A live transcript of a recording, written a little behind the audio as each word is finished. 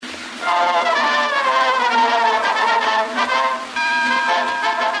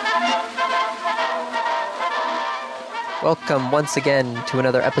Welcome once again to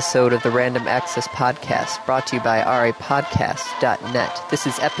another episode of the Random Access Podcast, brought to you by rapodcast.net. This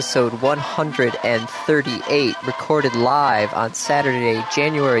is episode 138, recorded live on Saturday,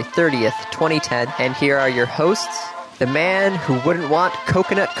 January 30th, 2010. And here are your hosts, the man who wouldn't want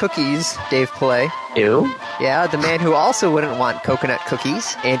coconut cookies, Dave Play. Ew. Yeah, the man who also wouldn't want coconut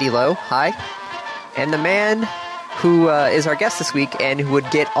cookies, Andy Lowe. Hi. And the man who is our guest this week and who would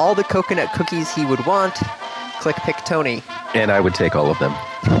get all the coconut cookies he would want, Click Pick Tony. And I would take all of them.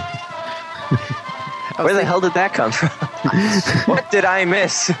 Where the hell did that come from? What did I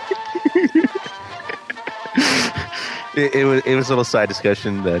miss? It was a little side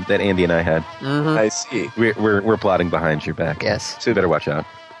discussion that Andy and I had. Mm-hmm. I see. We're plotting behind your back. Yes. So you better watch out.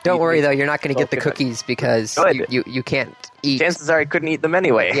 Don't worry, though. You're not going to get the cookies because Good. you can't eat. Chances are I couldn't eat them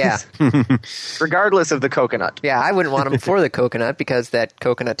anyway. Yeah. Regardless of the coconut. Yeah, I wouldn't want them for the coconut because that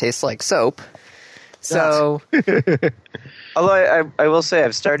coconut tastes like soap. So, Although I will say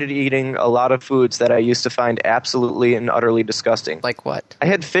I've started eating a lot of foods that I used to find absolutely and utterly disgusting. like what? I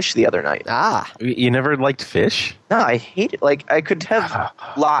had fish the other night. Ah, You never liked fish? No, I hate it. Like, I could have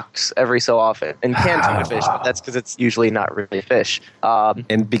lox every so often and canned tuna fish, but that's because it's usually not really fish.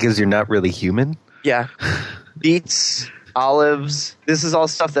 And because you're not really human? Yeah. Beets, olives. This is all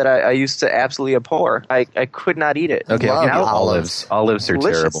stuff that I used to absolutely abhor. I could not eat it. Okay, Love I'll give you olives. Olives are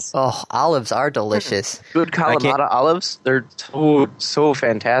Delicious. terrible. oh, olives are delicious. Good Kalamata olives, they're so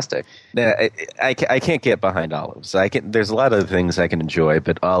fantastic. Yeah, I can't get behind olives. There's a lot of things I can enjoy,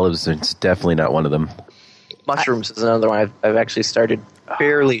 but olives is definitely not one of them. Mushrooms is another one. I've actually started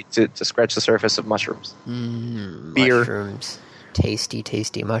barely to scratch the surface of mushrooms. Beer. Mushrooms. Tasty,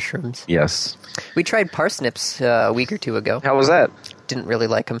 tasty mushrooms. Yes. We tried parsnips a week or two ago. How was that? Didn't really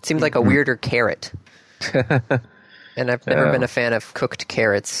like them. Seemed like a weirder carrot. And I've never been a fan of cooked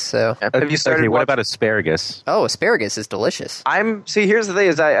carrots, so... Have you started Okay, what watching- about asparagus? Oh, asparagus is delicious. Here's the thing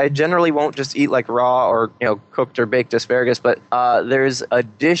is I generally won't just eat like raw or cooked or baked asparagus, but there's a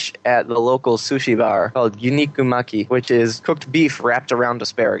dish at the local sushi bar called Yunikumaki, which is cooked beef wrapped around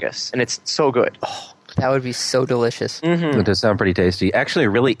asparagus, and it's so good. That would be so delicious. It does sound pretty tasty. Actually, a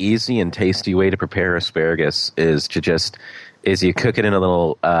really easy and tasty way to prepare asparagus is you cook it in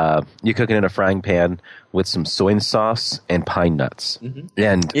a frying pan with some soy sauce and pine nuts. And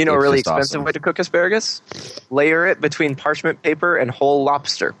A it's really just expensive awesome. way to cook asparagus? Layer it between parchment paper and whole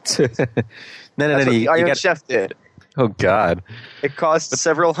lobster. No, That's what you Iron got, Chef did. oh God. It cost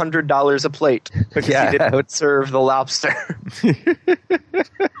several $100s a plate because Yeah, he I didn't would- serve the lobster.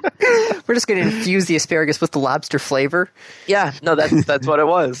 We're just going to infuse the asparagus with the lobster flavor. Yeah, no, that's what it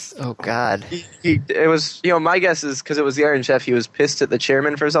was. Oh, God. It was, my guess is because it was the Iron Chef, he was pissed at the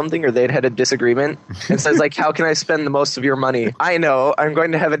chairman for something, or they'd had a disagreement, and says, like, how can I spend the most of your money? I know, I'm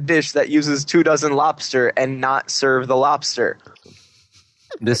going to have a dish that uses 24 lobster and not serve the lobster.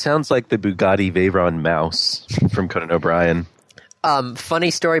 This sounds like the Bugatti Veyron mouse from Conan O'Brien.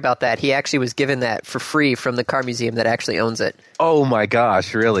 Funny story about that. He actually was given that for free from the car museum that actually owns it. Oh my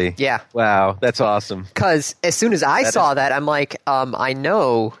gosh, really? Yeah. Wow, that's awesome. Because as soon as I saw that, I'm like, I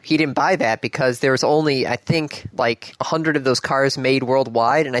know he didn't buy that because there was only, I think, like 100 of those cars made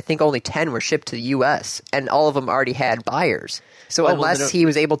worldwide, and I think only 10 were shipped to the U.S., and all of them already had buyers. So well, unless he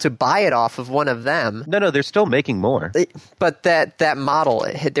was able to buy it off of one of them, No, they're still making more. but that model,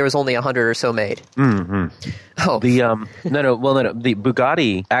 there was only 100 or so made. Mm-hmm. Oh, The the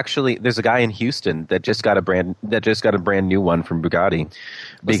Bugatti, actually, there's a guy in Houston that just got a brand new one from Bugatti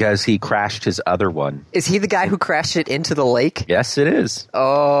because he crashed his other one. is he the guy who crashed it into the lake? Yes, it is.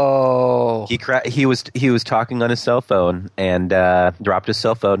 Oh, He was talking on his cell phone and dropped his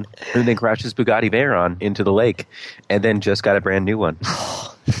cell phone and then crashed his Bugatti Veyron into the lake and then just got a brand new one.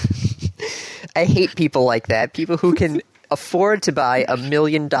 I hate people like that. People who can afford to buy $1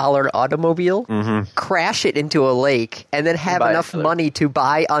 million automobile, crash it into a lake, and then have Buy enough another. money to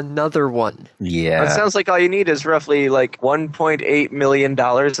buy another one. Yeah. It sounds like all you need is roughly like $1.8 million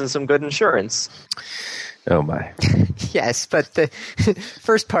and some good insurance. Oh my. Yes, but the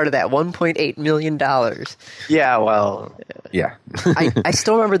first part of that, $1.8 million. Yeah, well, Yeah. I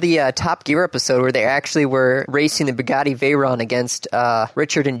still remember the Top Gear episode where they actually were racing the Bugatti Veyron against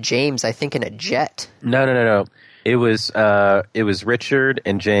Richard and James, I think, in a jet. No. It was Richard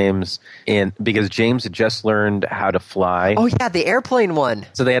and James, and because James had just learned how to fly. Oh, yeah, the airplane one.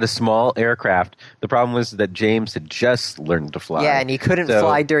 So they had a small aircraft. The problem was that James had just learned to fly. Yeah, and he couldn't So-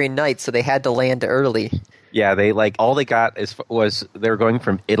 fly during night, so they had to land early. Yeah, they all they got was they were going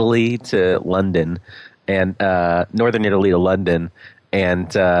from Italy to London, and northern Italy to London,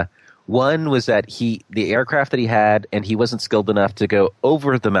 and One was that the aircraft that he had, and he wasn't skilled enough to go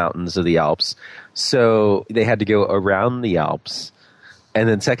over the mountains of the Alps, so they had to go around the Alps. And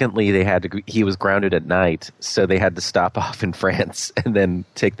then secondly, he was grounded at night, so they had to stop off in France and then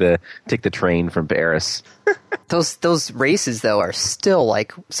take the train from Paris. Those races, though, are still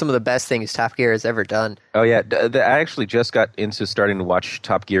like some of the best things Top Gear has ever done. Oh, yeah. I actually just got into starting to watch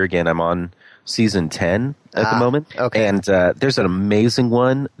Top Gear again. I'm on season 10 at the moment. Okay. And there's an amazing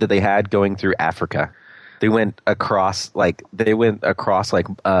one that they had going through Africa. They went across two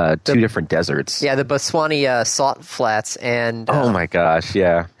different deserts. Yeah, the Botswana salt flats, and oh my gosh,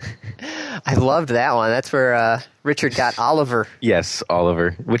 yeah. I loved that one. That's where Richard got Oliver. Yes,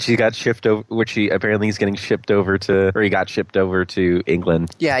 Oliver, which he got shipped over. Which he apparently is getting shipped over to, or he got shipped over to England.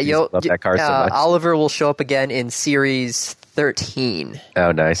 Yeah, love that car so much. Oliver will show up again in series 13.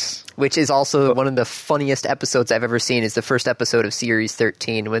 Oh, nice. Which is also one of the funniest episodes I've ever seen. Is the first episode of series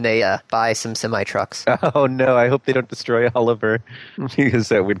 13 when they buy some semi trucks. Oh no! I hope they don't destroy Oliver because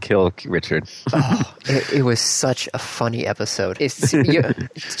that would kill Richard. Oh, it was such a funny episode.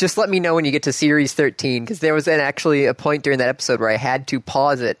 Just let me know when you get to series 13, because there was actually a point during that episode where I had to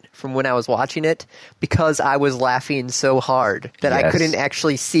pause it from when I was watching it because I was laughing so hard that I couldn't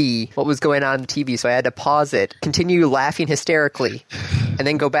actually see what was going on the TV. So I had to pause it, continue laughing hysterically, and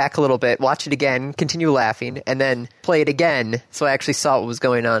then go back a little bit, watch it again, continue laughing, and then play it again so I actually saw what was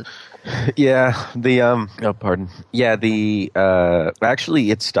going on. Yeah,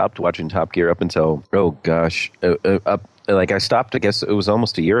 actually it stopped watching Top Gear up until, I stopped, I guess it was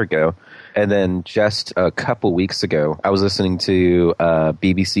almost a year ago. And then just a couple weeks ago, I was listening to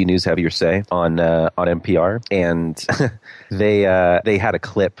BBC News Have Your Say on NPR, and they had a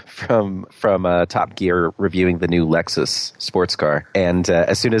clip from Top Gear reviewing the new Lexus sports car. And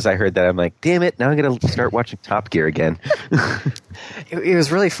as soon as I heard that, I'm like, damn it, now I'm going to start watching Top Gear again. It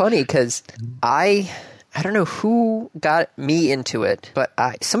was really funny because I don't know who got me into it, but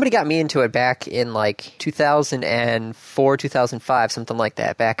somebody got me into it back in like 2004, 2005, something like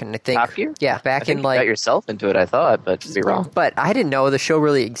that. Back in, I think, Top Gear? Yeah, back in you like got yourself into it. I thought, but could be wrong. But I didn't know the show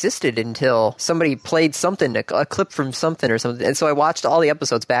really existed until somebody played something, a clip from something or something, and so I watched all the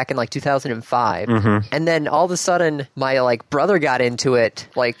episodes back in like 2005, and then all of a sudden my like brother got into it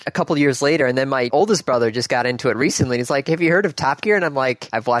like a couple years later, and then my oldest brother just got into it recently. He's like, "Have you heard of Top Gear?" And I'm like,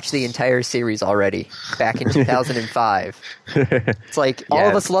 "I've watched the entire series already." Back in 2005. It's like all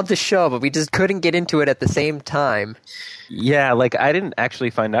of us love the show, but we just couldn't get into it at the same time. Yeah, like I didn't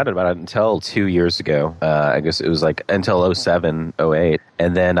actually find out about it until 2 years ago. I guess it was like until 07, 08.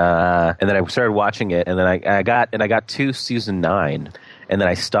 And then I started watching it, and then I got to season 9. And then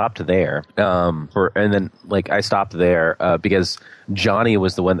I stopped there. I stopped there because Johnny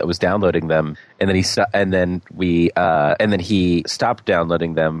was the one that was downloading them, and then he stopped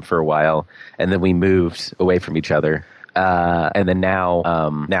downloading them for a while, and then we moved away from each other. And then now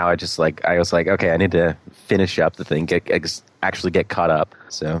I was like, okay, I need to finish up the thing, actually get caught up.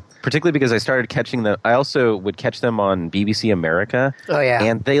 So particularly because I started catching them, I also would catch them on BBC America. Oh yeah,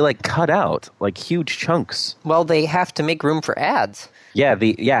 and they like cut out like huge chunks. Well, they have to make room for ads. Yeah,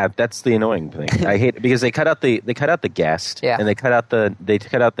 that's the annoying thing. I hate it because they cut out the guest, and they cut out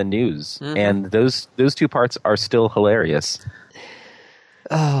the news, and those two parts are still hilarious.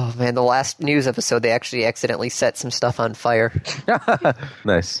 Oh man, the last news episode they actually accidentally set some stuff on fire.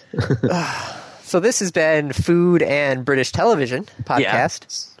 Nice. So this has been Food and British Television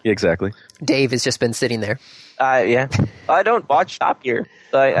podcast. Yeah, exactly. Dave has just been sitting there. Yeah. I don't watch Top Gear.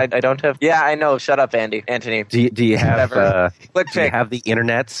 So I don't have... Yeah, I know. Shut up, Anthony. Do you have do you have the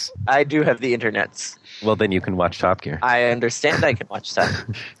internets? I do have the internets. Well, then you can watch Top Gear. I understand I can watch Top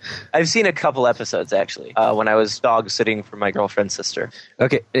Gear. I've seen a couple episodes, actually, when I was dog sitting for my girlfriend's sister.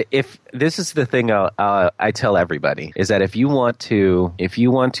 Okay, if this is the thing I tell everybody, is that if you want to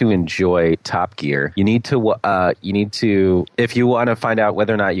enjoy Top Gear, you need to if you want to find out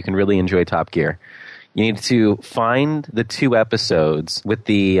whether or not you can really enjoy Top Gear, you need to find the 2 episodes with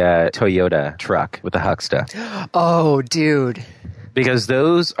the Toyota truck with the Hucksta. Oh, dude. Because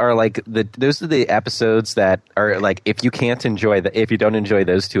those are the episodes that are like, if you don't enjoy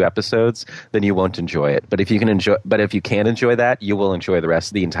those 2 episodes, then you won't enjoy it. But if you can enjoy that, you will enjoy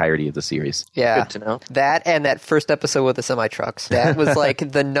the entirety of the series. Yeah. Good to know. That and that first episode with the semi trucks. That was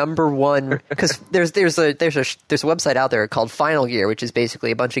like the number one, because there's a website out there called Final Gear, which is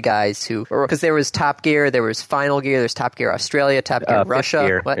basically a bunch of guys because there was Top Gear, there was Final Gear, there's Top Gear Australia, Top Gear Russia.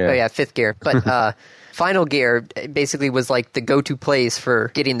 Gear. What? Yeah. Oh yeah, Fifth Gear. But Final Gear basically was like the go-to place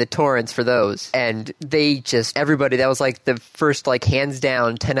for getting the torrents for those. And everybody, that was like the first, like, hands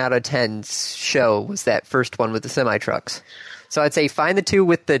down 10 out of 10 show was that first one with the semi-trucks. So I'd say find the two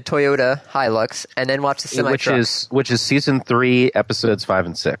with the Toyota Hilux, and then watch the semi truck. Which is season 3, episodes 5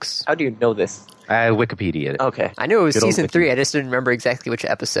 and 6. How do you know this? I Wikipedia it. Okay. I knew it was Good old season Wiki. 3. I just didn't remember exactly which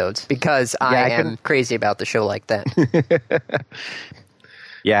episodes because I am crazy about the show like that.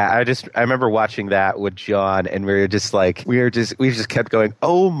 Yeah, I remember watching that with John, and we just kept going,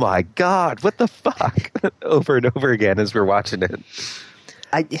 "Oh my god, what the fuck?" over and over again as we're watching it.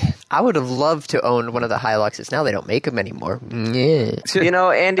 I would have loved to own one of the Hiluxes. Now they don't make them anymore. Yeah. You know,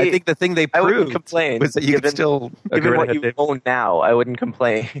 Andy, I think the thing they I wouldn't proved complain. was that you could Given- still Given what you own now, I wouldn't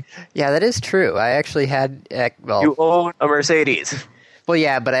complain. Yeah, that is true. I actually had You own a Mercedes. well,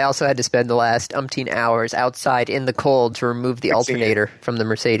 yeah, but I also had to spend the last umpteen hours outside in the cold to remove the Fixing alternator from the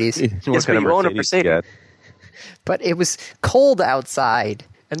Mercedes. Yes, but you own a Mercedes. Yeah. But it was cold outside,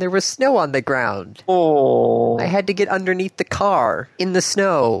 and there was snow on the ground. Oh. I had to get underneath the car in the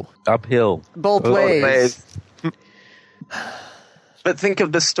snow, Uphill. both Oh, ways. But think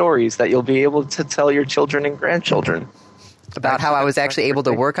of the stories that you'll be able to tell your children and grandchildren. About how I was actually able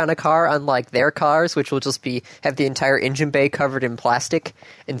to work on a car, unlike their cars, which will just have the entire engine bay covered in plastic,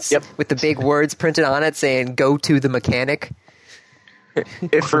 and with the big words printed on it saying "Go to the mechanic."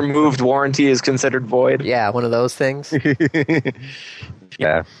 If removed, warranty is considered void. Yeah, one of those things.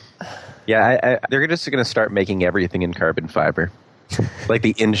 Yeah. Yeah, they're just going to start making everything in carbon fiber. Like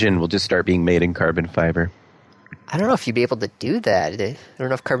the engine will just start being made in carbon fiber. I don't know if you'd be able to do that. I don't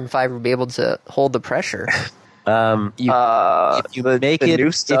know if carbon fiber would be able to hold the pressure.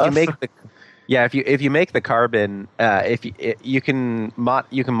 If you make the carbon, you can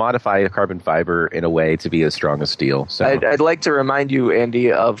modify a carbon fiber in a way to be as strong as steel. So I'd like to remind you,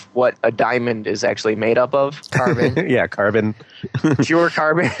 Andy, of what a diamond is actually made up of. Carbon. yeah, carbon. Pure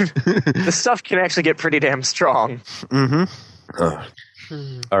carbon. The stuff can actually get pretty damn strong.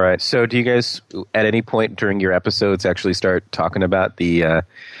 All right. So, do you guys, at any point during your episodes, actually start talking about these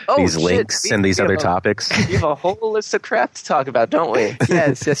shit. links and these We other have a- topics? We have a whole list of crap to talk about, don't we?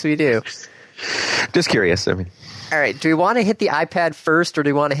 Yes, we do. Just curious. I mean, All right, do we want to hit the iPad first, or do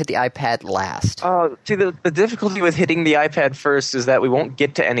we want to hit the iPad last? See, the difficulty with hitting the iPad first is that we won't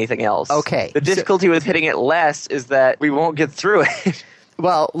get to anything else. Okay. The difficulty with hitting it last is that we won't get through it.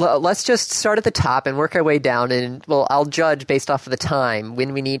 Well, let's just start at the top and work our way down, and I'll judge based off of the time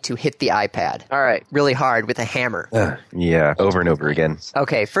when we need to hit the iPad. All right. Really hard with a hammer. yeah, over and over again.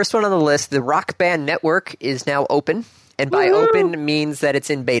 Okay, first one on the list, the Rock Band Network is now open, and by Woo-hoo! open means that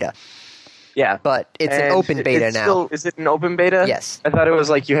it's in beta. Yeah. But it's an And open beta it's now. still- is it an open beta? Yes. I thought it was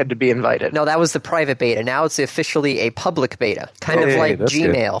like you had to be invited. No, that was the private beta. Now it's officially a public beta, kind of Hey, like that's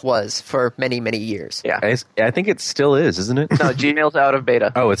good. Gmail was for many, many years. Yeah. I think it still is, isn't it? No, Gmail's out of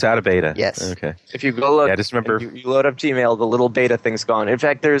beta. Oh, it's out of beta. Yes. Okay. If you go look, Yeah, just remember- you load up Gmail, the little beta thing's gone. In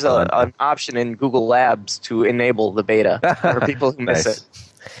fact, there's an option in Google Labs to enable the beta for people who miss Nice. it.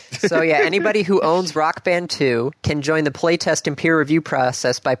 So yeah, anybody who owns Rock Band 2 can join the playtest and peer review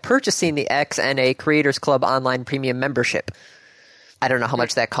process by purchasing the XNA Creators Club online premium membership. I don't know how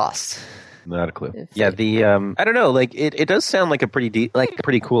much that costs. Not a clue. Yeah, the I don't know. Like it does sound like a pretty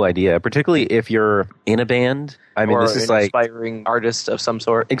cool idea, particularly if you're in a band. I mean, Or this is an like inspiring artist of some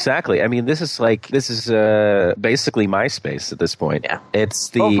sort. exactly. I mean, this is basically MySpace at this point. Yeah. It's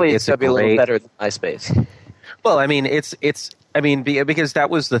Hopefully it's a going to be a little great. better than MySpace. Well, I mean, because that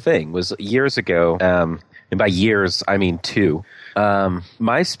was the thing was years ago, and by years I mean 2.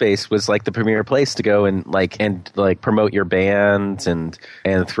 MySpace was like the premier place to go and promote your band and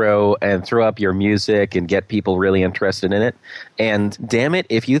throw up your music and get people really interested in it. And damn it,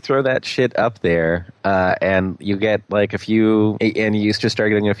 if you throw that shit up there and you get like a few, and you just start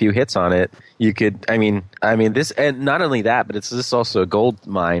getting a few hits on it, you could. I mean this, and not only that, but it's this also a gold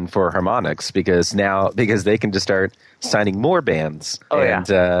mine for Harmonix because they can just start signing more bands. Oh, yeah.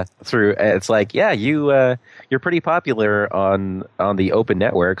 And through it's like, yeah, you're pretty popular on the open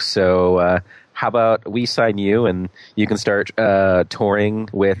network, so how about we sign you and you can start touring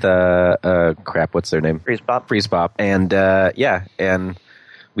with what's their name? Freeze Pop. And and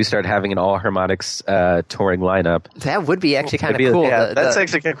we start having an all Harmonix touring lineup. That would be actually kind of It'd be- cool. Yeah, that's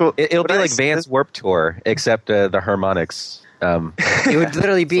actually kind of cool. It'll be But like Vans Warped Tour, except the Harmonix. it would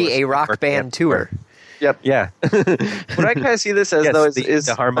literally be a Rock Band tour. Yep. Yeah. What I kind of see this as, Yes, though, the is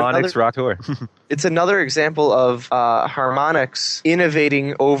Harmonix Rock Tour. it's another example of Harmonix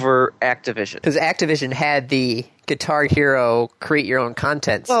innovating over Activision. Because Activision had the Guitar Hero create your own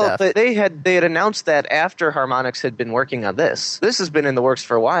content Well, stuff. they had announced that after Harmonix had been working on this. This has been in the works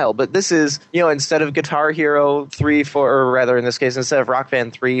for a while, but this is, instead of Guitar Hero 3, 4, or rather in this case, instead of Rock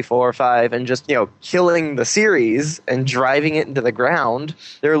Band 3, 4, 5, and just, killing the series and driving it into the ground,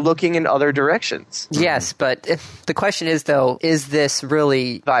 they're looking in other directions. Yes, but the question is, though, is this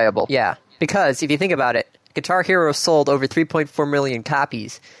really Viable. Yeah, because if you think about it, Guitar Hero sold over 3.4 million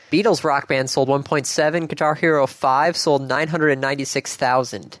copies. Beatles Rock Band sold 1.7. Guitar Hero 5 sold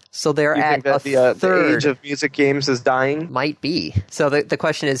 996,000. So they're You at think that a the third. age of music games is dying? Might be. So the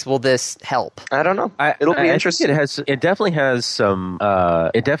question is, will this help? I don't know. It'll be interesting. I think it definitely has some.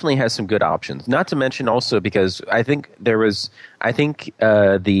 It definitely has some good options. Not to mention also because I think the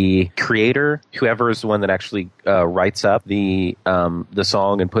creator, whoever is the one that actually writes up the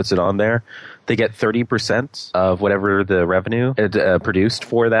song and puts it on there, they get 30% of whatever the revenue produced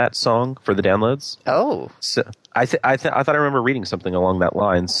for that song for the downloads. Oh. So I thought I remember reading something along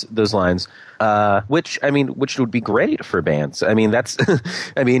those lines, which would be great for bands. I mean, that's,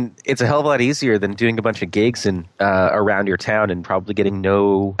 it's a hell of a lot easier than doing a bunch of gigs around your town and probably getting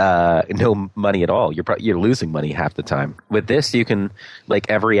no money at all. You're losing money half the time. With this, you can like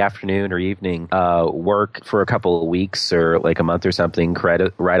every afternoon or evening work for a couple of weeks or like a month or something,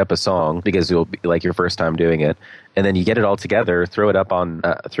 write up a song because it'll be like your first time doing it. And then you get it all together, throw it up on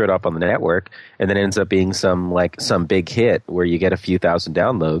the network, and then it ends up being some big hit where you get a few thousand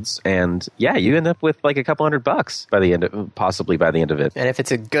downloads, and yeah, you end up with like a couple $100 by the end of it. And if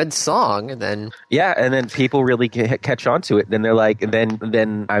it's a good song, then yeah, and then people really catch on to it. Then they're like,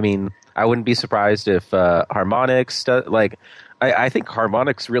 then I mean, I wouldn't be surprised if Harmonix I think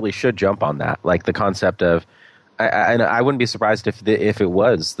Harmonix really should jump on that, like the concept of. I wouldn't be surprised if it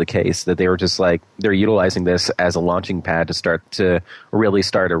was the case that they were just like they're utilizing this as a launching pad to really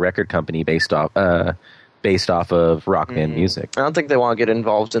start a record company based off of rock band music. I don't think they want to get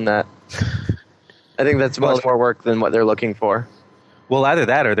involved in that. I think that's much more work than what they're looking for. Well, either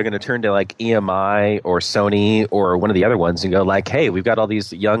that or they're going to turn to like EMI or Sony or one of the other ones and go like, hey, we've got all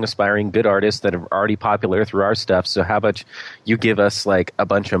these young, aspiring, good artists that are already popular through our stuff. So how about you give us like a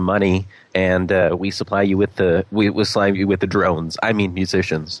bunch of money and we supply you with the drones. I mean,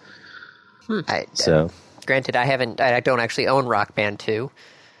 musicians. Granted, I don't actually own Rock Band 2.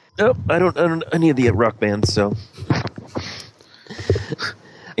 Nope, I don't own any of the rock bands. So,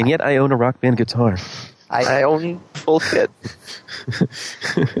 and yet I own a Rock Band guitar. I own full kit.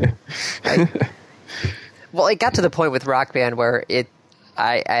 Well, it got to the point with Rock Band where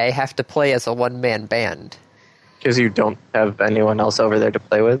I have to play as a one-man band. Because you don't have anyone else over there to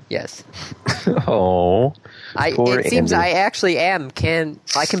play with? Yes. Oh. It seems I actually can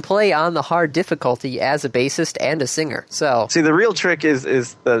play on the hard difficulty as a bassist and a singer. So see, the real trick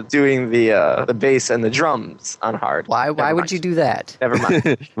is doing the bass and the drums on hard. Why would you do that? Never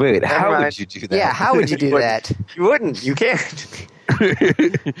mind. Wait, how would you do that? Yeah, how would you do that? You wouldn't. You can't.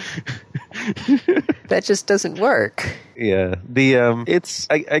 That just doesn't work. Yeah,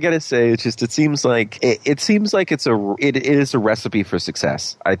 I gotta say, it seems like it is a recipe for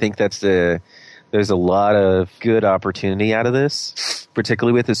success. I think there's a lot of good opportunity out of this,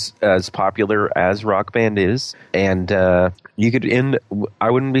 particularly with as popular as Rock Band is, and you could end. I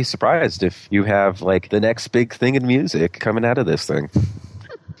wouldn't be surprised if you have like the next big thing in music coming out of this thing.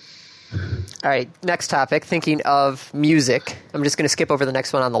 All right, next topic. Thinking of music, I'm just going to skip over the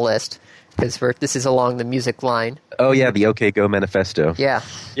next one on the list because this is along the music line. Oh yeah, the OK Go manifesto. Yeah.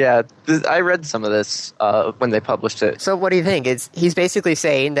 Yeah, I read some of this when they published it. So what do you think? He's basically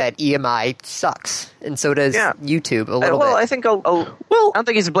saying that EMI sucks, and so does YouTube a little bit. I think I don't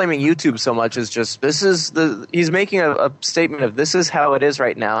think he's blaming YouTube so much as just he's making a statement of this is how it is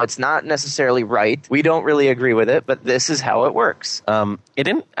right now. It's not necessarily right. We don't really agree with it, but this is how it works. I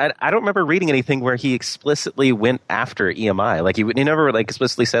don't remember reading anything where he explicitly went after EMI. Like he never like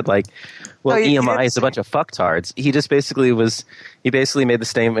explicitly said like, well, EMI is a bunch of fucktards. He just basically made the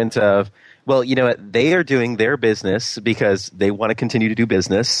statement of, well, you know what, they are doing their business because they want to continue to do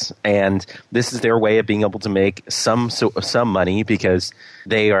business, and this is their way of being able to make some money because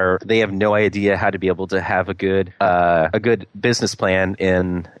they have no idea how to be able to have a good business plan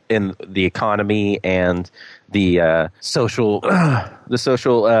in the economy and the social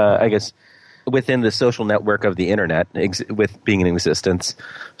I guess within the social network of the internet with being in existence.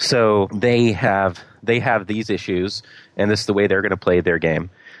 So they have these issues, and this is the way they're going to play their game.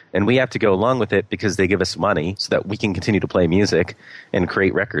 And we have to go along with it because they give us money so that we can continue to play music and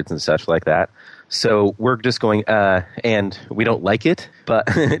create records and such like that. So we're just going, and we don't like it, but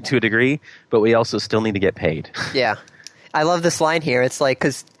to a degree, but we also still need to get paid. Yeah. I love this line here. It's like,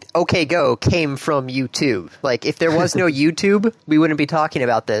 because OK Go came from YouTube. Like, if there was no YouTube, we wouldn't be talking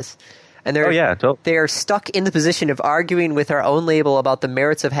about this. And they're stuck in the position of arguing with our own label about the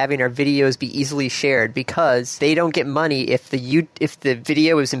merits of having our videos be easily shared because they don't get money if the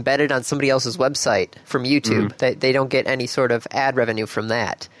video is embedded on somebody else's website from YouTube. They don't get any sort of ad revenue from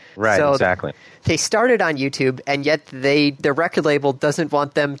that. Right, so exactly. They started on YouTube, and yet their record label doesn't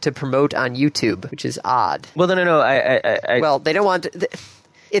want them to promote on YouTube, which is odd. Well, no. Well, they don't want.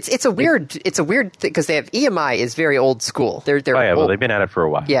 It's a weird thing because they have EMI is very old school. They're well, they've been at it for a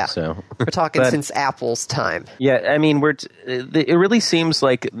while. Yeah, so we're talking since Apple's time. Yeah, I mean, it really seems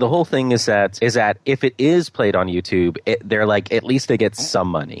like the whole thing is that if it is played on YouTube, they're like at least they get some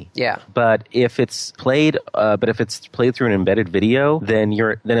money. Yeah, but if it's played through an embedded video, then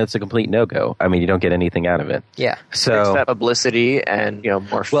it's a complete no go. I mean, you don't get anything out of it. Yeah, so that publicity and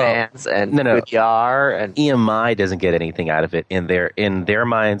more fans and good PR and EMI doesn't get anything out of it in their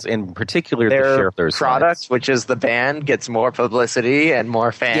minds, in particular the share of their product, which is the band, gets more publicity and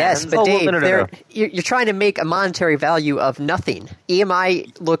more fans. Yes, but Dave, you're trying to make a monetary value of nothing.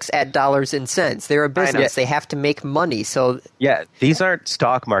 EMI looks at dollars and cents. They're a business; they have to make money. So yeah, these aren't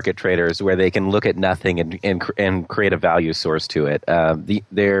stock market traders where they can look at nothing and create a value source to it.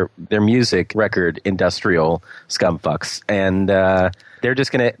 They're music record industrial scumfucks, and they're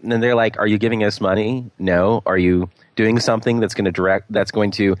just gonna. And they're like, "Are you giving us money? No. Are you doing something that's going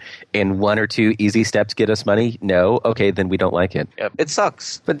to in one or two easy steps get us money? No. Okay, then we don't like it. Yep. It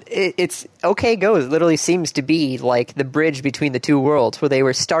sucks. But it's OK Go literally seems to be like the bridge between the two worlds, where they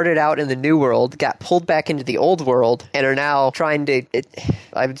were started out in the new world, got pulled back into the old world, and are now trying to get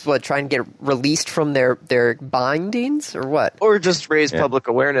released from their bindings or what? Or just raise public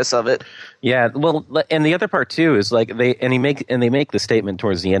awareness of it. Yeah, well, and the other part too is like they make the statement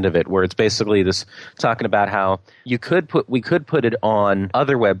towards the end of it where it's basically this talking about how we could put it on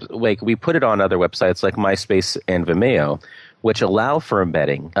other we put it on other websites like MySpace and Vimeo, which allow for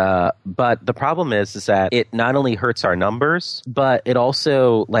embedding. But the problem is that it not only hurts our numbers, but it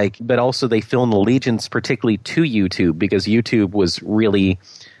also they feel an allegiance particularly to YouTube because YouTube was really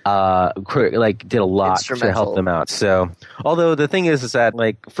did a lot to help them out. So, although the thing is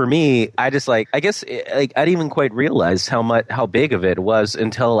that for me, I didn't even quite realize how big of it was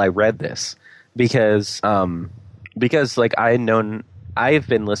until I read this because I've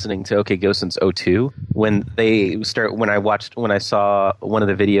been listening to OK Go since 2002 when I saw one of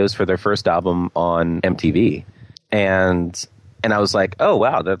the videos for their first album on MTV, and I was like, oh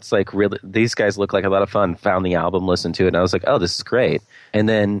wow, that's really, these guys look like a lot of fun. Found the album, listened to it, and I was like, oh, this is great. And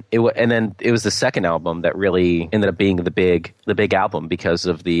then it was the second album that really ended up being the big album because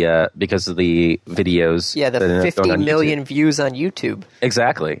of the videos. Yeah, the 50 million views on YouTube.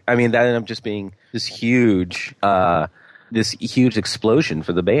 Exactly. I mean, that ended up just being this huge explosion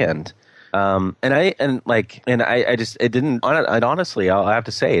for the band. I'll have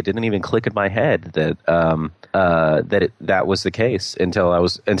to say, it didn't even click in my head that that was the case until I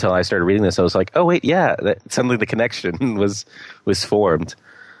started reading this. I was like, oh wait, yeah, suddenly the connection was formed.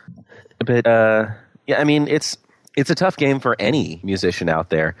 But yeah, I mean, it's a tough game for any musician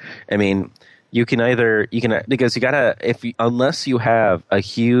out there. I mean, because you gotta, unless you have a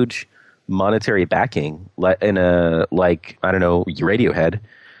huge monetary backing in Radiohead.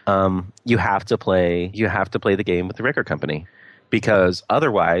 You have to play the game with the record company, because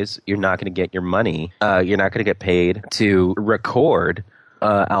otherwise you're not going to get your money. You're not going to get paid to record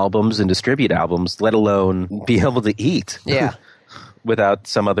albums and distribute albums, let alone be able to eat. Yeah. Without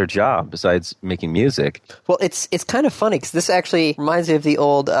some other job besides making music. Well, it's kind of funny because this actually reminds me of the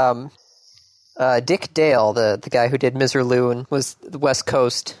old Dick Dale, the guy who did Miserlou and was the West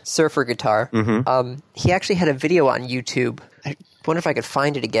Coast surfer guitar. Mm-hmm. He actually had a video on YouTube. I wonder if I could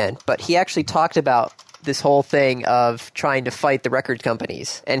find it again. But he actually talked about this whole thing of trying to fight the record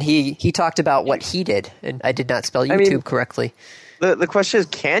companies. And he talked about what he did. And I did not spell YouTube correctly. The question is,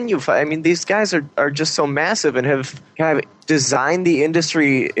 can you fight? I mean, these guys are just so massive and have designed the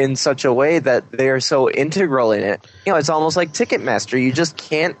industry in such a way that they are so integral in it. It's almost like Ticketmaster. You just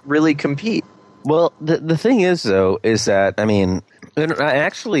can't really compete. Well, the thing is, though, is that, I mean,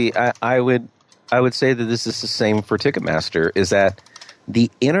 actually, I would say that this is the same for Ticketmaster, is that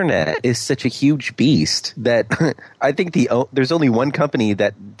the internet is such a huge beast that I think there's only one company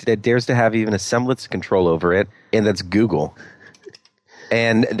that dares to have even a semblance of control over it, and that's Google.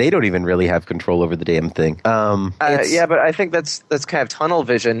 and they don't even really have control over the damn thing. Yeah, but I think that's kind of tunnel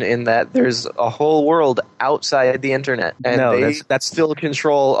vision in that there's a whole world outside the internet, and that's still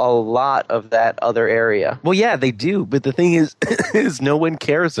control a lot of that other area. Well, yeah, they do, but the thing is, is no one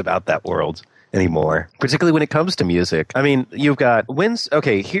cares about that world anymore, particularly when it comes to music. I mean, you've got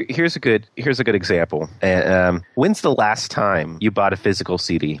here's a good example. When's the last time you bought a physical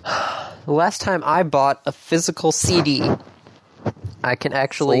CD? The last time I bought a physical CD, I can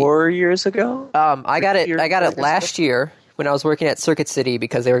actually 4 years ago. I got it last year when I was working at Circuit City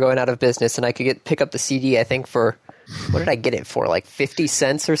because they were going out of business, and I could pick up the CD. I think for what did I get it for? Like 50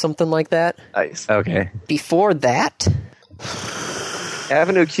 cents or something like that. Nice. Okay. Before that,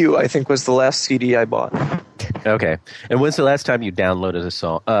 Avenue Q, I think, was the last CD I bought. Okay. And when's the last time you downloaded a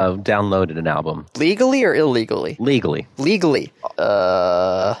song? Downloaded an album? Legally or illegally? Legally. Legally.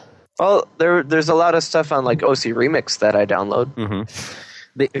 Well, there's a lot of stuff on like OC Remix that I download.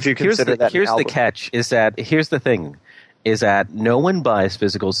 Mm-hmm. If you consider that. Here's the catch: is that here's the thing. Is that no one buys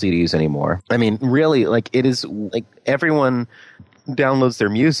physical CDs anymore. I mean, really, like it is like everyone downloads their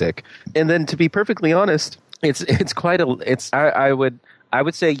music, and then to be perfectly honest, it's quite a. I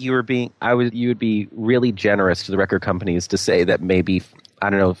would say you would be really generous to the record companies to say that maybe, I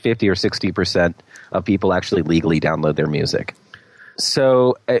don't know, 50 or 60% of people actually legally download their music.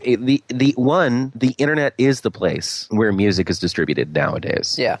 So the internet is the place where music is distributed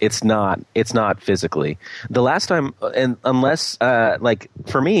nowadays. Yeah. It's not physically. The last time, and unless like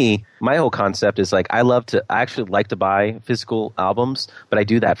for me, my whole concept is like I actually like to buy physical albums, but I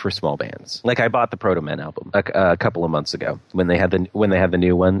do that for small bands. Like I bought the Proto Men album a couple of months ago when they had the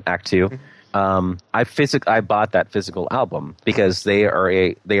new one, Act 2. I bought that physical album because they are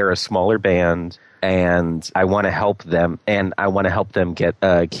a smaller band, and I want to help them, and I want to help them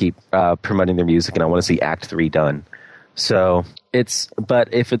keep promoting their music, and I want to see Act 3 done. So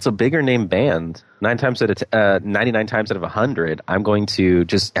but if it's a bigger name band, 99 times out of 100, I'm going to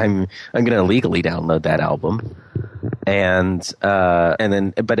legally download that album, and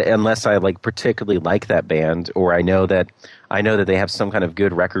then, but unless I like particularly like that band, or I know that they have some kind of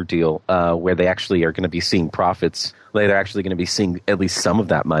good record deal where they actually are going to be seeing profits, they're actually going to be seeing at least some of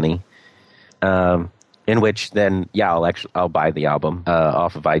that money. In which then, yeah, I'll buy the album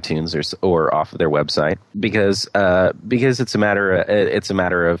off of iTunes or off of their website because it's a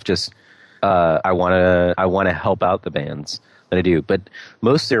matter of just I want to help out the bands that I do, but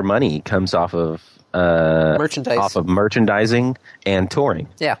most of their money comes off of merchandising and touring.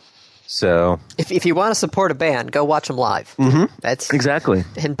 Yeah. So if you want to support a band, go watch them live. Mm-hmm. That's exactly.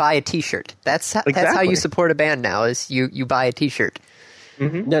 And buy a T-shirt. That's how you support a band now. Is you buy a T-shirt.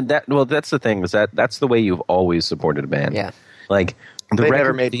 Mm-hmm. That's the thing, is that's the way you've always supported a band. Yeah. Like they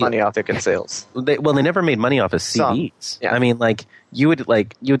never made money off ticket sales. They never made money off of CDs. Yeah. I mean, like you would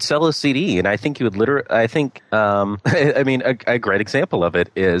sell a CD, and I think you would literally. I think I mean a great example of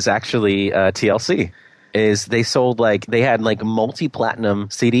it is actually TLC. Is they sold they had multi-platinum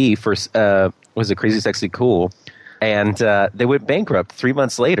CD for was it Crazy Sexy Cool. And they went bankrupt 3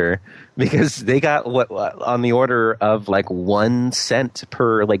 months later because they got what on the order of 1 cent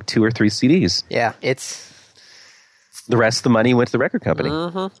per 2 or 3 CDs. Yeah, it's the rest of the money went to the record company.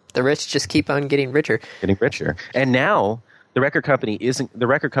 Mm-hmm. The rich just keep on getting richer, and now the record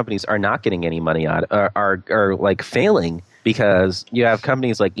companies are not getting any money out, are failing. Because you have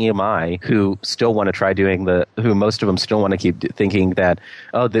companies like EMI who still want to try who most of them still want to keep thinking that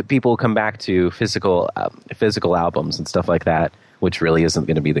that people will come back to physical albums and stuff like that, which really isn't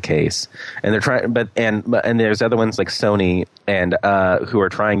going to be the case. And they're trying, and there's other ones like Sony and who are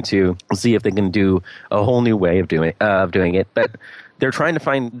trying to see if they can do a whole new way of doing it, but they're trying to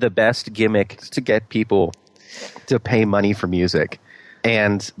find the best gimmick to get people to pay money for music.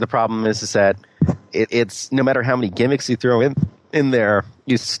 And the problem is that it's no matter how many gimmicks you throw in there,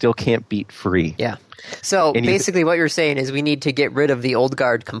 you still can't beat free. Yeah. So basically, what you're saying is we need to get rid of the old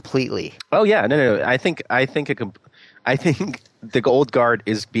guard completely. Oh yeah, no. I think the old guard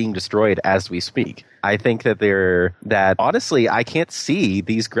is being destroyed as we speak. I think that honestly, I can't see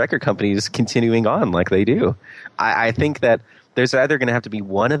these record companies continuing on like they do. I think that there's either going to have to be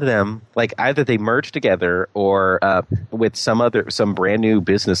one of them, either they merge together or with some brand new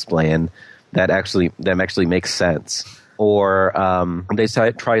business plan that actually makes sense, or they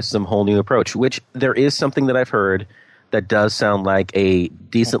try some whole new approach. Which there is something that I've heard that does sound like a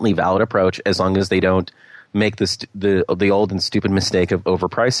decently valid approach, as long as they don't make the old and stupid mistake of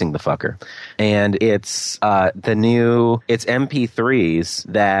overpricing the fucker. And it's it's MP3s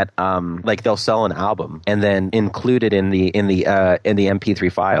that they'll sell an album and then include it in the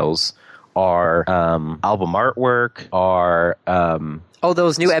MP3 files our album artwork, our Oh,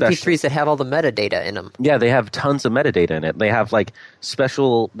 those new special- MP3s that have all the metadata in them. yeah, they have tons of metadata in it. They have like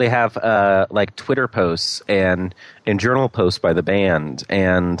they have like Twitter posts and journal posts by the band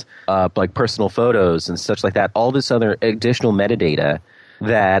and like personal photos and such like that. All this other additional metadata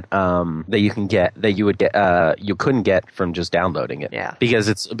that you can get that you would get you couldn't get from just downloading it. Yeah. Because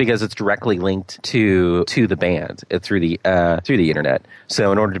it's directly linked to the band through the internet.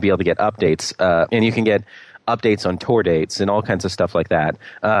 So in order to be able to get updates, and you can get updates on tour dates and all kinds of stuff like that.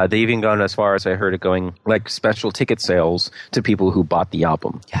 They even gone as far as I heard it going like special ticket sales to people who bought the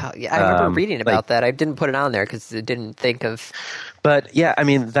album. Yeah, I remember reading about that. I didn't put it on there because I didn't think of... But yeah, I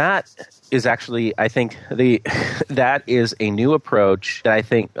mean, that is actually, I think, that is a new approach that I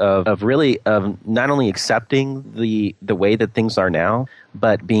think of really not only accepting the way that things are now,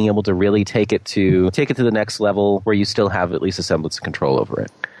 but being able to really take it to the next level where you still have at least a semblance of control over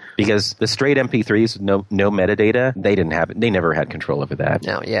it. Because the straight MP3s, no metadata, they didn't have it. They never had control over that.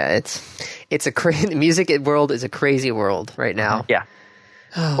 No, yeah, it's a the music world is a crazy world right now. Yeah.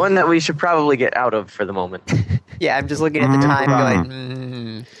 One that we should probably get out of for the moment. Yeah, I'm just looking at the time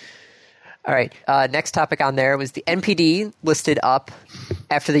going, All right, next topic on there was the NPD listed up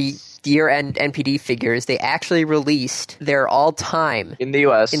after the year-end NPD figures. They actually released their all-time In the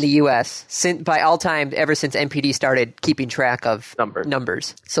U.S. by all-time ever since NPD started keeping track of Numbers.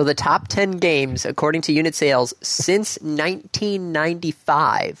 numbers. So the top 10 games, according to unit sales, since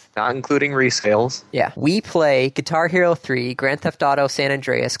 1995. Not including resales. Yeah. We Play, Guitar Hero 3, Grand Theft Auto San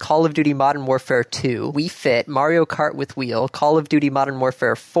Andreas, Call of Duty Modern Warfare 2, Wii Fit, Mario Kart with Wheel, Call of Duty Modern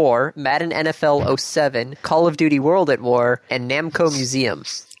Warfare 4, Madden NFL 07, Call of Duty World at War, and Namco Museum.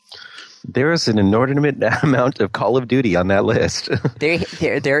 There is an inordinate amount of Call of Duty on that list.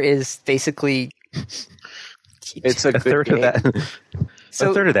 There is basically... It's a a third good of game. that.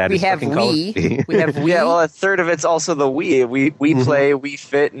 So a third of that we is have fucking Call of Wii. Duty. We have Wii. Yeah, well, a third of it's also the Wii. We Play, Wii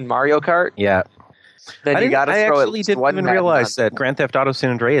Fit, and Mario Kart. Yeah. Then you got to I throw actually at didn't one even Madden realize on. that Grand Theft Auto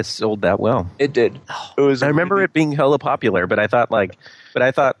San Andreas sold that well. It did. It was. I remember it being hella popular, but I thought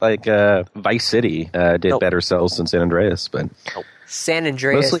Vice City did Nope. better sales than San Andreas. But San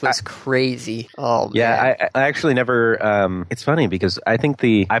Andreas Mostly- was crazy. Oh, man. yeah, I actually never. It's funny because I think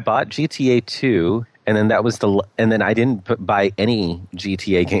I bought GTA 2. And then and then I didn't buy any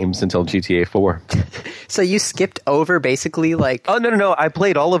GTA games until GTA 4. So you skipped over basically like... Oh no! I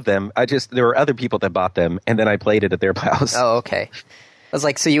played all of them. There were other people that bought them, and then I played it at their house. Oh, okay. I was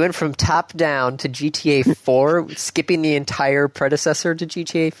like, so you went from top down to GTA 4, skipping the entire predecessor to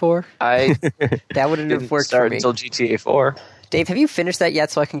GTA 4? I That wouldn't have didn't worked for start me. until GTA 4. Dave, have you finished that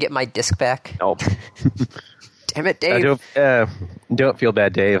yet so I can get my disc back? Nope. Damn it, Dave. Don't feel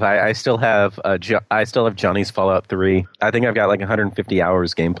bad, Dave. I still have Johnny's Fallout 3. I think I've got like 150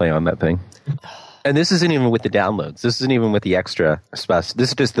 hours gameplay on that thing. And this isn't even with the downloads. This isn't even with the extra stuff. This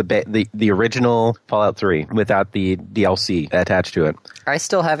is just the original Fallout 3 without the DLC attached to it. I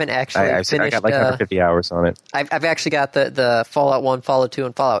still haven't actually I finished... got like 150 hours on it. I've actually got the Fallout 1, Fallout 2,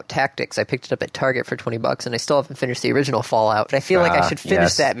 and Fallout Tactics. I picked it up at Target for $20, and I still haven't finished the original Fallout. But I feel like I should finish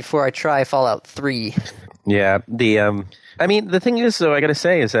yes. that before I try Fallout 3. Yeah, I mean, the thing is, though, I got to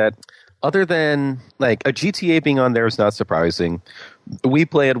say is that other than like a GTA being on there is not surprising. We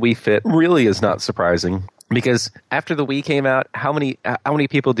Play and Wii Fit really is not surprising because after the Wii came out, how many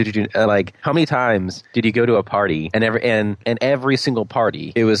people did you how many times did you go to a party and every single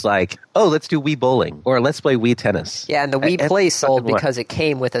party it was like, oh, let's do Wii bowling or let's play Wii tennis. Yeah, and the Wii Play sold fucking because it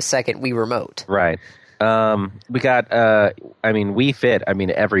came with a second Wii remote. Right. We got, Wii Fit. I mean,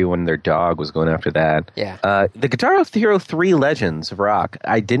 everyone and their dog was going after that. Yeah. The Guitar Hero 3 Legends of Rock,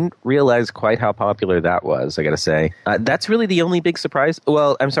 I didn't realize quite how popular that was, I gotta say. That's really the only big surprise.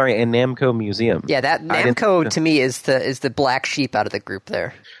 Well, I'm sorry, and Namco Museum. Yeah, that Namco to me is the black sheep out of the group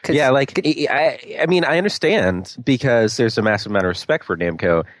there. Yeah, I mean, I understand because there's a massive amount of respect for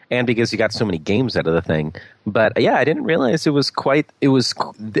Namco and because you got so many games out of the thing. But yeah, I didn't realize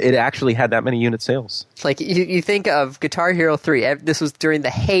it actually had that many unit sales. Like, you think of Guitar Hero 3, this was during the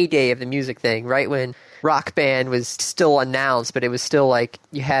heyday of the music thing, right when Rock Band was still announced, but it was still like,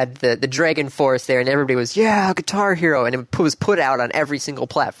 you had the Dragon Force there, and everybody was, yeah, Guitar Hero, and it was put out on every single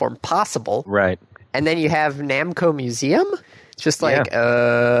platform possible. Right. And then you have Namco Museum? It's just like,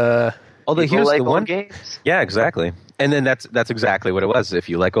 Although People here's like the old one games. Yeah, exactly. And then that's exactly what it was. If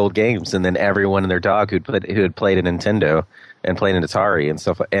you like old games, and then everyone and their dog who had played a Nintendo and played an Atari and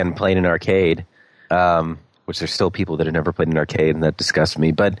stuff, and played an arcade, which there's still people that have never played an arcade, and that disgusts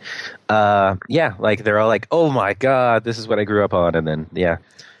me. But yeah, like they're all like, "Oh my god, this is what I grew up on," and then yeah.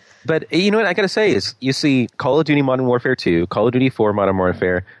 But you know what I gotta say is, you see Call of Duty Modern Warfare 2, Call of Duty 4 Modern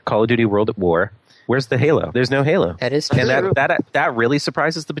Warfare, Call of Duty World at War. Where's the Halo? There's no Halo. That is true. And that really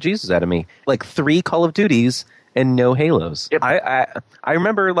surprises the bejesus out of me. Like 3 Call of Duties and no Halos. Yep. I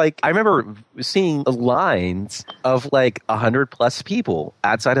remember seeing lines of like 100+ people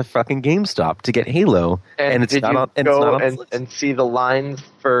outside of fucking GameStop to get Halo, and it's did not you on. And go it's not on and see the lines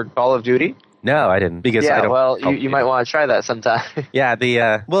for Call of Duty? No, I didn't, because I Yeah, don't. well, you might want to try that sometime. Yeah,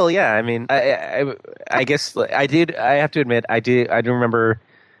 I mean, I guess I did. I have to admit, I do remember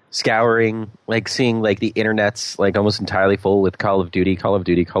scouring, like seeing like the internet's like almost entirely full with Call of Duty.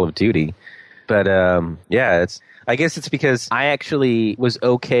 But yeah, I guess it's because I actually was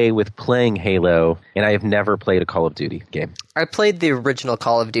okay with playing Halo, and I have never played a Call of Duty game. I played the original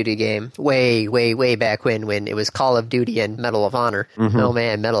Call of Duty game way back when it was Call of Duty and Medal of Honor. Mm-hmm. Oh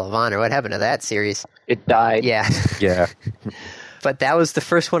man, Medal of Honor! What happened to that series? It died. Yeah. Yeah. But that was the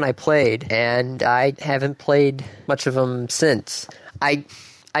first one I played, and I haven't played much of them since.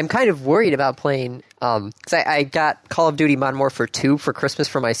 I'm kind of worried about playing, because I got Call of Duty Modern Warfare 2 for Christmas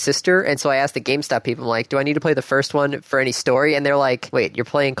for my sister, and so I asked the GameStop people, I'm like, do I need to play the first one for any story? And they're like, wait, you're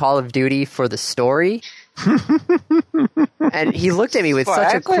playing Call of Duty for the story? And he looked at me with Well,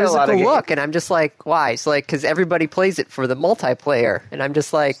 such I a play a lot quizzical of look, and I'm just like, why? It's like, because everybody plays it for the multiplayer. And I'm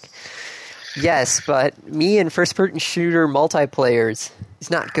just like, yes, but me and first-person shooter multiplayers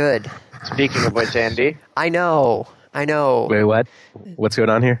is not good. Speaking of which, Andy, I know. Wait, what? What's going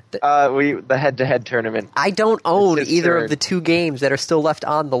on here? the head-to-head tournament. I don't own It's either third. of the 2 games that are still left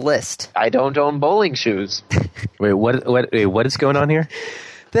on the list. I don't own bowling shoes. Wait, what is going on here?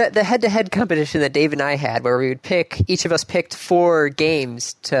 The head-to-head competition that Dave and I had, where we would each of us picked 4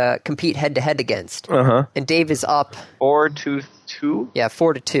 games to compete head-to-head against. Uh-huh. And Dave is up, 4-2-2. yeah,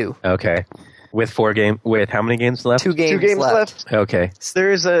 4-2. Okay. With how many games left? 2 games, 2 games left. Okay.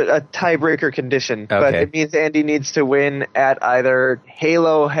 There is a tiebreaker condition, but Okay. it means Andy needs to win at either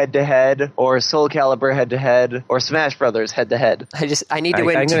Halo head-to-head, or Soul Calibur head-to-head, or Smash Brothers head-to-head. I need to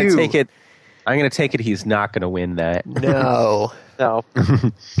win I'm 2. gonna take it. I'm going to take it he's not going to win that. No. No.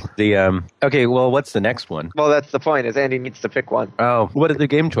 Okay, well, what's the next one? Well, that's the point, is Andy needs to pick one. Oh, what are the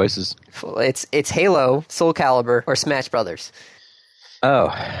game choices? It's Halo, Soul Calibur, or Smash Brothers. Oh,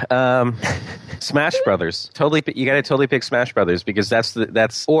 Smash Brothers. You got to totally pick Smash Brothers, because that's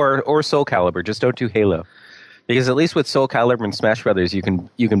or Soul Calibur. Just don't do Halo, because at least with Soul Calibur and Smash Brothers, you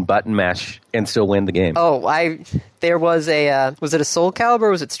can button mash and still win the game. Oh, there was was it a Soul Calibur or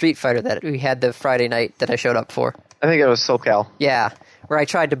was it Street Fighter that we had the Friday night that I showed up for? I think it was Soul Cal. Yeah, where I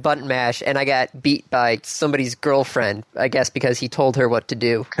tried to button mash and I got beat by somebody's girlfriend, I guess because he told her what to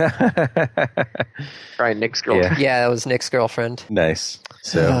do. Try Nick's girl. Yeah. Yeah, it was Nick's girlfriend. Nice.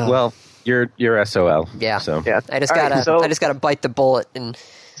 So, well, you're SOL. Yeah. So Yeah. I just All right, I just gotta bite the bullet and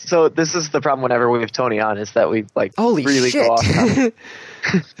So this is the problem whenever we have Tony on, is that we holy really shit. go off topic.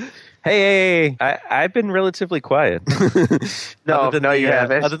 Hey, I've been relatively quiet. No, you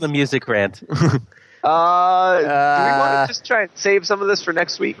haven't. Other than music rant. Do we want to just try and save some of this for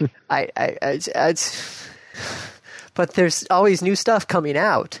next week? But there's always new stuff coming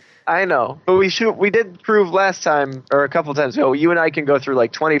out. I know, but we did prove last time, or a couple times ago, you and I can go through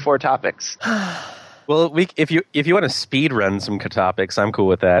like 24 topics. Well, if you want to speed run some topics, I'm cool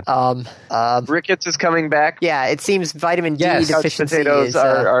with that. Ricketts is coming back. Yeah, it seems vitamin D Yes. Couch deficiency potatoes is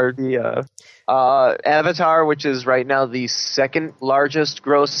are the Avatar, which is right now the second largest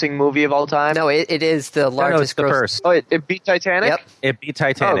grossing movie of all time. no, it is the largest. No, it's the gross- first. Oh, it beat Titanic. Yep. It beat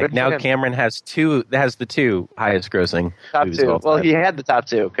Titanic. Oh, good for Now him. Cameron has the 2 highest grossing Top movies of 2. all Well, time. he had the top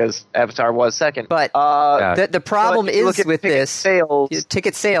 2 because Avatar was second. But Yeah. the problem if you look is at with ticket this sales.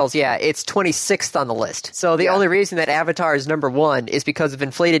 ticket sales. Yeah, it's 26th on the list. So the Yeah. only reason that Avatar is number 1 is because of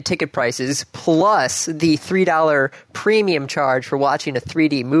inflated ticket prices plus the $3 premium charge for watching a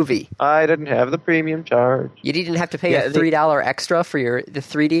 3D movie. I didn't have the premium charge. You didn't have to pay Yeah, a $3 extra for the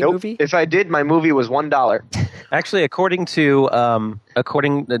 3D Nope. movie. If I did, my movie was $1. Actually, according to the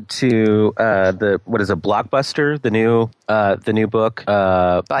what is a Blockbuster, the new book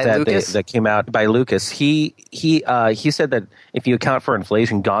that Lucas? that came out by Lucas, he said that if you account for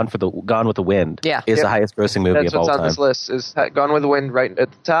inflation, Gone with the Wind Yeah. is Yep. the highest grossing movie That's of all what's on time. this list, is Gone with the Wind right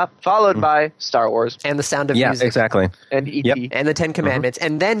at the top, followed by Star Wars And The Sound of Yeah, Music. exactly. and E.T. Yep. And the Ten Commandments,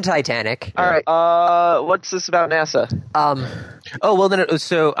 and then Titanic. All right, what's this about NASA? Oh well, then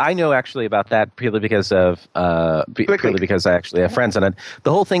so I know actually about that purely because of purely because I actually have friends on it.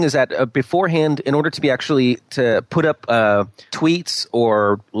 The whole thing is that beforehand, in order to be actually to put up tweets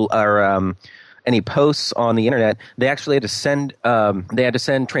or any posts on the internet, they actually had to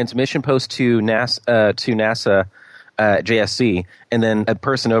send transmission posts to NASA JSC, and then a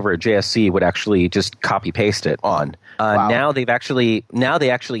person over at JSC would actually just copy paste it on. Wow. Now they actually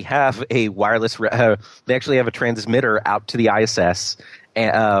have a wireless. They actually have a transmitter out to the ISS.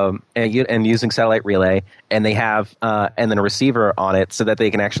 And using satellite relay, and they have and then a receiver on it, so that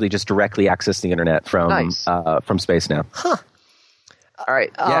they can actually just directly access the internet from space now. Huh. All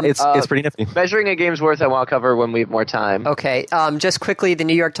right. Yeah, it's pretty nifty. Measuring a game's worth I want to cover when we have more time. Okay. Just quickly, the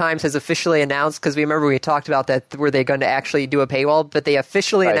New York Times has officially announced, because we remember we talked about that, were they going to actually do a paywall? But they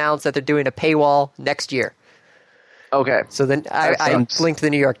officially announced that they're doing a paywall next year. Okay. So then I linked the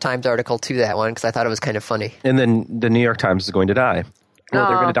New York Times article to that one because I thought it was kind of funny. And then the New York Times is going to die. Well,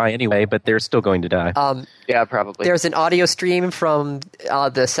 they're going to die anyway, but they're still going to die. Yeah, probably. There's an audio stream from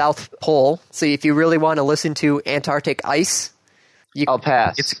the South Pole, so if you really want to listen to Antarctic ice, I'll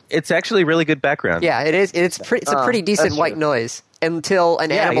pass. It's actually really good background. Yeah, it is. It's a pretty decent white noise until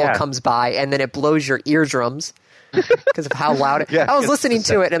an animal comes by, and then it blows your eardrums because of how loud it. I was listening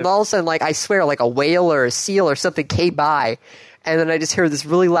to it, and all of a sudden, I swear, a whale or a seal or something came by, and then I just heard this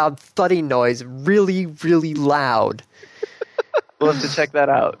really loud thudding noise, really, really loud. We'll have to check that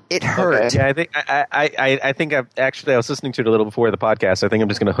out. It hurt. Okay. Yeah, I think I was listening to it a little before the podcast. I think I'm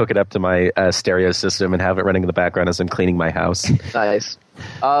just going to hook it up to my stereo system and have it running in the background as I'm cleaning my house. Nice.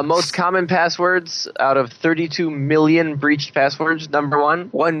 Most common passwords out of 32 million breached passwords. Number 1,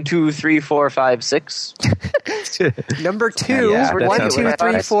 1, 2, 3, 4, 5, 6. Number 2, Yeah, 1, 2,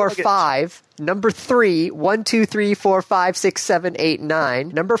 3, 4, 5. Number 3, 1, 2, 3, 4, 5, 6, 7, 8, 9.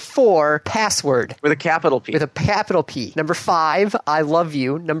 Number 4, password. With a capital P. With a capital P. Number 5, I love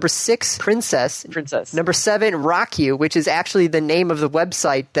you. Number 6, princess. Number 7, rock you, which is actually the name of the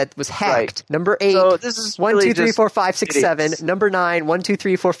website that was hacked. Right. Number 8, So this is 1, really 2, 3, just 4, 5, 6, 7. idiots. Number 9, 1, 2,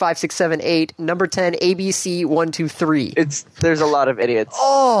 3, 4, 5, 6, 7, 8. Number 10, ABC 1, 2, 3. There's a lot of idiots.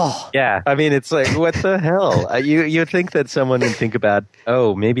 Oh! Yeah, I mean, it's like, what the hell? You'd think that someone would think about,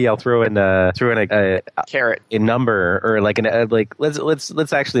 maybe I'll throw in a Carrot. a number, or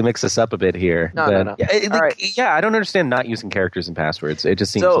let's actually mix this up a bit here. No. Yeah, All right. yeah, I don't understand not using characters and passwords. It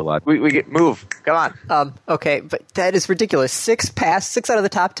just seems So a lot. we get move. Come on. Okay, but that is ridiculous. 6 out of the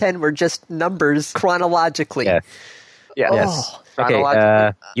top 10 were just numbers chronologically. Yeah. Yeah. Yes. Okay.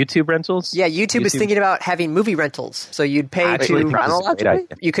 Chronologically. YouTube rentals. Yeah, YouTube is thinking about having movie rentals. So you'd pay Actually, to... I think this is a great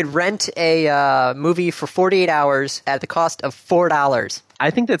idea. You could rent a movie for 48 hours at the cost of $4. I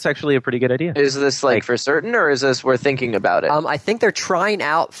think that's actually a pretty good idea. Is this for certain, or is this we're thinking about it? I think they're trying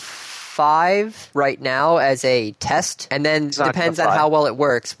out 5 right now as a test, and then It's not depends gonna on fly. how well it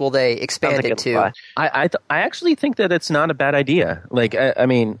works. Will they expand Sounds like it it'll to... fly. I actually think that it's not a bad idea.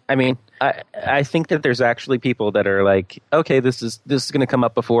 I think that there's actually people that are like, okay, this is going to come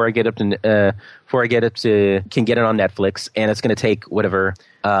up before I get up to can get it on Netflix, and it's going to take whatever,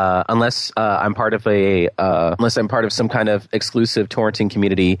 unless I'm part of some kind of exclusive torrenting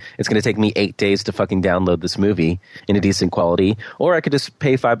community, it's going to take me 8 days to fucking download this movie in a decent quality, or I could just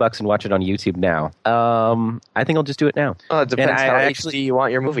pay $5 and watch it on YouTube now. I think I'll just do it now. It depends And how actually, HD you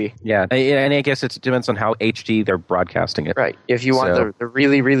want your movie. Yeah, and I guess it depends on how HD they're broadcasting it. Right. If you want So- the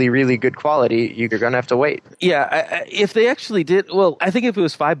really, really, really good quality, you're going to have to wait. Yeah, if they actually did, well, I think if it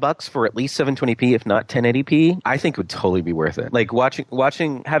was $5 for at least 720p, if not 1080p, I think it would totally be worth it. Like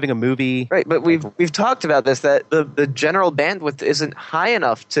having a movie. Right, but we've talked about this, that the general bandwidth isn't high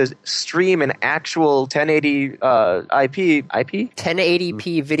enough to stream an actual 1080 IP.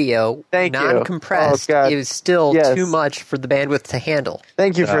 1080p video, Thank you. non-compressed, Oh, God. is still Yes. too much for the bandwidth to handle.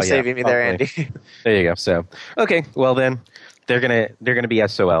 Thank you for Yeah, saving me there, probably. Andy. There you go. So, okay, well then, they're gonna be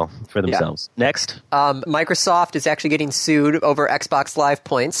SOL for themselves. Next. Microsoft is actually getting sued over Xbox Live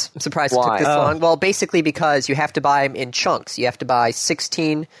points. I'm surprised it Why? took this long. Well, basically because you have to buy them in chunks. You have to buy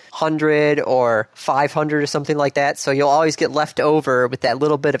 1,600 or 500 or something like that. So you'll always get left over with that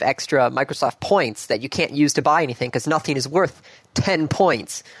little bit of extra Microsoft points that you can't use to buy anything because nothing is worth 10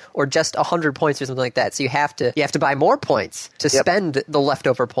 points or just 100 points or something like that. So you have to buy more points to spend the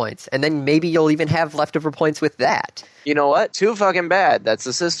leftover points. And then maybe you'll even have leftover points with that. You know what? Too fucking bad. That's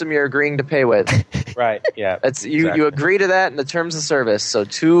the system you're agreeing to pay with. Right. Yeah. That's you agree to that in the terms of service. So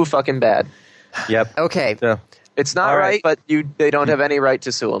too fucking bad. Yep. Okay. So, It's not All right, right. but they don't have any right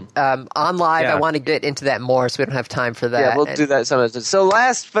to sue them. On Live, Yeah. I want to get into that more, so we don't have time for that. Yeah, we'll And do that some of it. So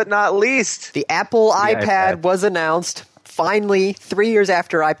last but not least, The Apple iPad iPad. was announced. Finally, 3 years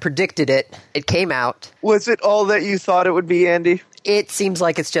after I predicted it, it came out. was it all that you thought it would be, Andy? It seems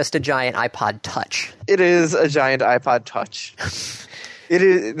like it's just a giant iPod Touch. It is a giant iPod Touch. It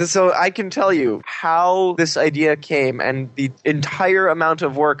is, so I can tell you how this idea came and the entire amount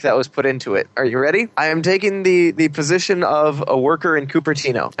of work that was put into it. Are you ready? I am taking the position of a worker in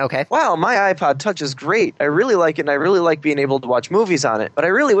Cupertino. Okay. Wow, my iPod Touch is great. I really like it, and I really like being able to watch movies on it. But I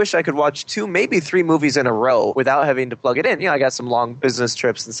really wish I could watch 2, maybe 3 movies in a row without having to plug it in. I got some long business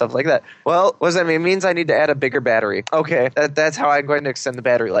trips and stuff like that. Well, what does that mean? It means I need to add a bigger battery. Okay, that's how I'm going to extend the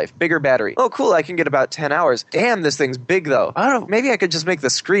battery life. Bigger battery. Oh, cool, I can get about 10 hours. Damn, this thing's big, though. I don't know, maybe I could just make the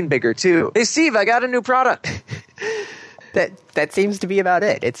screen bigger, too. Hey, Steve, I got a new product. That seems to be about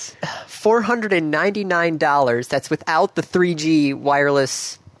it. It's $499. That's without the 3G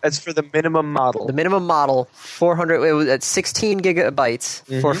wireless. That's for the minimum model. The minimum model, 400. It was at 16 gigabytes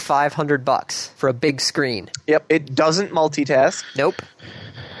for $500 for a big screen. Yep, it doesn't multitask. Nope.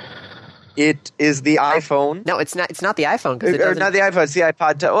 It is the iPhone. No, it's not. It's not the iPhone because it Or doesn't. not the iPhone. It's the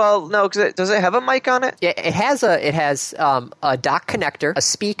iPod. Well, no, because does it have a mic on it? Yeah, it has a dock connector, a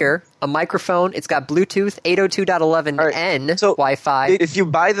speaker, a microphone. It's got Bluetooth 802.11n, So Wi-Fi. If you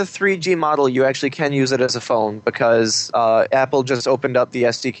buy the 3G model, you actually can use it as a phone because Apple just opened up the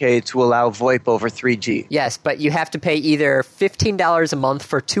SDK to allow VoIP over 3G. Yes, but you have to pay either $15 a month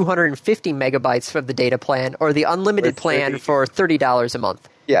for 250 megabytes of the data plan, or the unlimited Or plan 30. for $30 a month.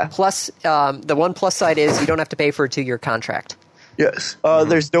 Yeah. Plus, the one plus side is you don't have to pay for a 2-year contract. Yes.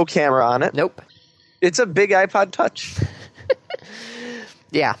 There's no camera on it. Nope. It's a big iPod Touch.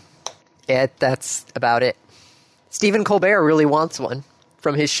 Yeah. That's about it. Stephen Colbert really wants one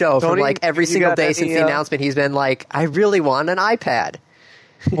from his show. From Tony, like every you single got day any, since the announcement, he's been like, I really want an iPad.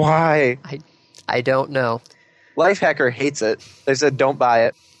 Why? I don't know. Lifehacker hates it. They said don't buy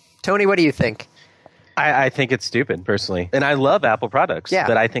it. Tony, what do you think? I think it's stupid, personally. And I love Apple products, Yeah.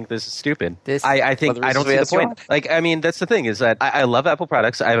 but I think this is stupid. I think Well, I don't see the yes, you point. Like, I mean, that's the thing is that I love Apple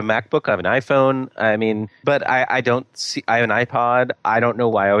products. I have a MacBook, I have an iPhone. I mean, but I don't see. I have an iPod. I don't know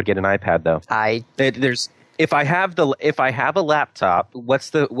why I would get an iPad though. If I have a laptop,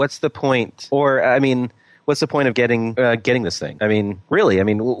 what's the point? Or I mean, what's the point of getting this thing? I mean, really? I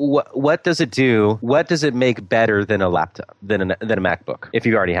mean, what does it do? What does it make better than a laptop than a MacBook if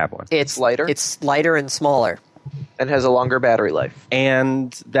you already have one? It's lighter? It's lighter and smaller. And has a longer battery life.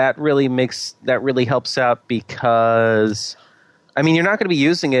 And that really helps out because, I mean, you're not going to be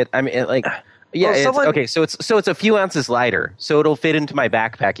using it. I mean, like. Yeah, Well, so it's a few ounces lighter, so it'll fit into my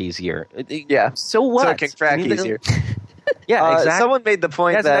backpack easier. Yeah. So what? So it can crack easier. Yeah, exactly. Someone made the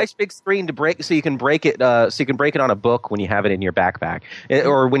point It has that a nice big screen to break, so you can break it. So you can break it on a book when you have it in your backpack,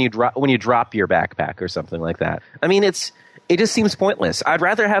 or when you drop your backpack or something like that. I mean, it just seems pointless. I'd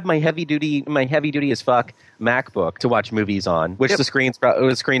rather have my heavy duty as fuck MacBook to watch movies on, which the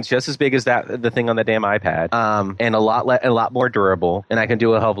screen's just as big as the thing on the damn iPad, and a lot more durable, and I can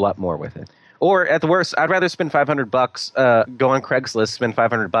do a hell of a lot more with it. Or at the worst, I'd rather spend $500, go on Craigslist, spend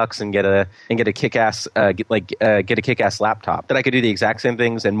 $500 and get a kick-ass get a kick-ass laptop that I could do the exact same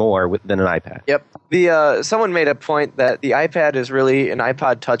things and more than an iPad. Yep. Someone made a point that the iPad is really an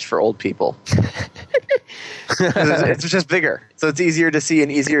iPod Touch for old people. It's just bigger, so it's easier to see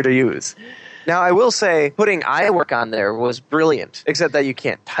and easier to use. Now, I will say, putting iWork on there was brilliant, except that you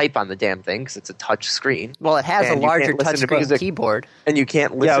can't type on the damn thing because it's a touch screen. Well, it has And a you larger can't listen to touchscreen music. keyboard. And you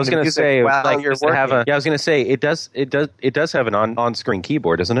can't listen Yeah, I was to going to music say, while like, you're does it have working. I was going to say it does have an on-screen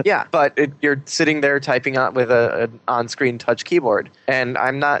keyboard, doesn't it? Yeah, but you're sitting there typing on with an on-screen touch keyboard, and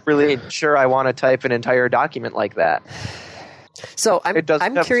I'm not really sure I want to type an entire document like that. So I'm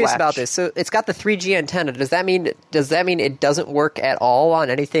have curious flash. about this. So it's got the 3G antenna. Does that mean it doesn't work at all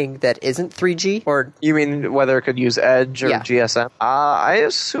on anything that isn't 3G? Or You mean whether it could use Edge or Yeah. GSM? I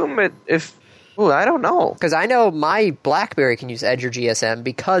assume I don't know. because I know my BlackBerry can use Edge or GSM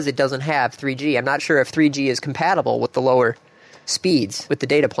because it doesn't have 3G. I'm not sure if 3G is compatible with the lower speeds with the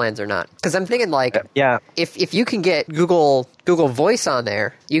data plans or not. Because I'm thinking Yeah. if you can get Google Voice on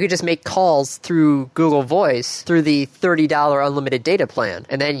there, you could just make calls through Google Voice through the $30 unlimited data plan,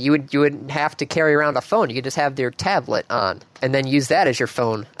 and then you wouldn't have to carry around a phone. You could just have your tablet on, and then use that as your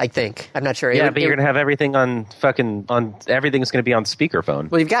phone. I think. I'm not sure. Yeah, but you're going to have everything on everything's going to be on speakerphone.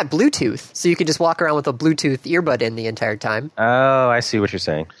 Well, you've got Bluetooth, so you could just walk around with a Bluetooth earbud in the entire time. Oh, I see what you're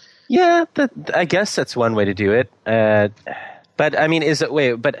saying. Yeah, I guess that's one way to do it. But I mean,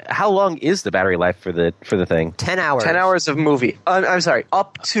 but how long is the battery life for the thing? 10 hours. 10 hours of movie. I'm sorry,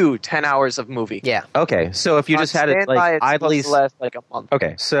 up to 10 hours of movie. Yeah. Okay, so if you just had it like it's idly, supposed to last like a month.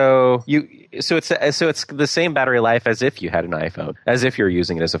 okay, so it's the same battery life as if you had an iPhone, as if you're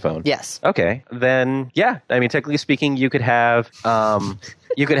using it as a phone. Yes. Okay, then yeah, I mean, technically speaking, you could have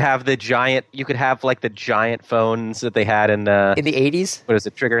You could have the giant. You could have like the giant phones that they had in the 80s. What is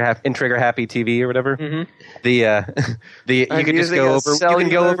it? Trigger Happy TV or whatever. Mhm. You can just go over. You can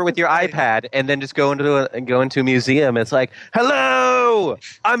go over with your iPad and then just go into a museum. It's like, hello,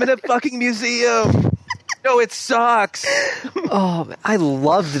 I'm in a fucking museum. No, it sucks. Oh, man, I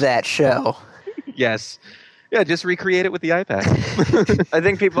loved that show. Yes. Yeah, just recreate it with the iPad. I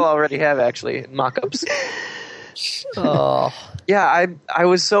think people already have actually mock-ups. Oh. Yeah, I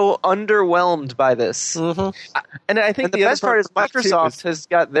was so underwhelmed by this. Mm-hmm. And I think And the best part is Microsoft has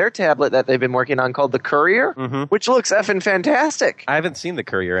got their tablet that they've been working on called the Courier, which looks effing fantastic. I haven't seen the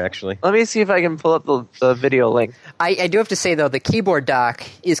Courier, actually. Let me see if I can pull up the video link. I do have to say, though, the keyboard dock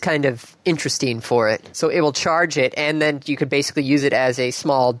is kind of interesting for it. So it will charge it, and then you could basically use it as a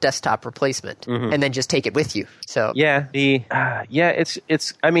small desktop replacement, and then just take it with you. So Yeah,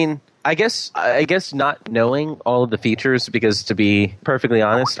 it's. I mean, I guess not knowing all of the features, because to be perfectly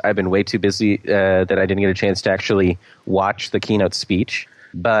honest, I've been way too busy that I didn't get a chance to actually watch the keynote speech.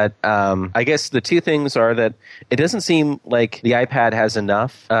 But I guess the two things are that it doesn't seem like the iPad has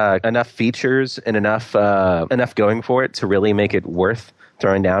enough features and enough going for it to really make it worth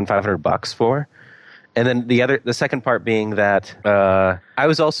throwing down $500 for. And then the second part being that I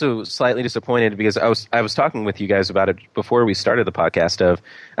was also slightly disappointed because I was talking with you guys about it before we started the podcast.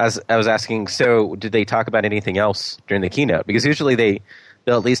 I was asking, so did they talk about anything else during the keynote? Because usually they'll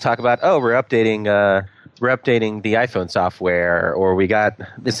at least talk about, we're updating the iPhone software, or we got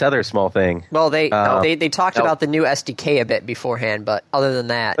this other small thing. Well, they talked about the new SDK a bit beforehand, but other than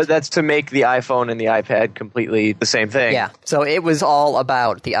that... But that's to make the iPhone and the iPad completely the same thing. Yeah, so it was all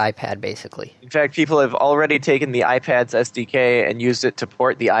about the iPad, basically. In fact, people have already taken the iPad's SDK and used it to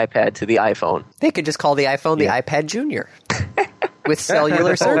port the iPad to the iPhone. They could just call the iPhone the iPad Junior. With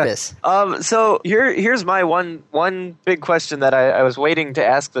cellular service. So here's my one big question that I was waiting to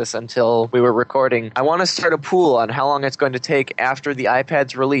ask this until we were recording. I want to start a pool on how long it's going to take after the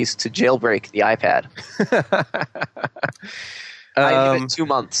iPad's release to jailbreak the iPad. I give it 2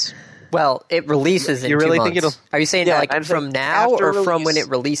 months. Well, it releases in 2 months. You really think Are you saying from now or from when it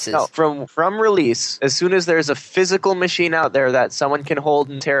releases? No, from release. As soon as there's a physical machine out there that someone can hold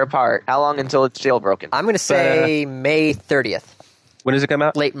and tear apart, how long until it's jailbroken? I'm going to say May 30th. When does it come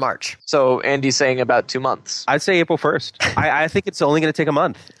out? Late March. So Andy's saying about 2 months. I'd say April 1st. I think it's only going to take a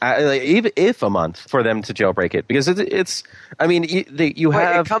month, even if a month, for them to jailbreak it, because it's. I mean, you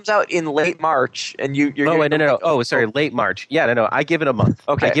have. It comes out in late March, and you're. No. Oh, sorry, late March. Yeah, no. I give it a month.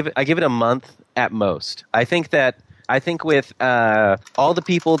 Okay. I give it a month at most. I think with all the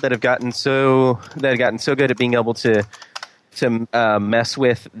people that have gotten so good at being able to mess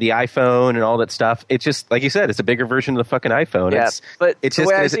with the iPhone and all that stuff. It's just, like you said, it's a bigger version of the fucking iPhone. Yeah, but it's the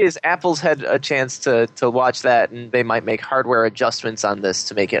just, way I see it is Apple's had a chance to watch that, and they might make hardware adjustments on this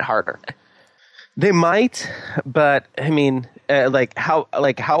to make it harder. They might, but I mean,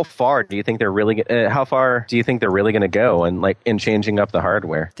 how far do you think they're really? How far do you think they're really going to go in changing up the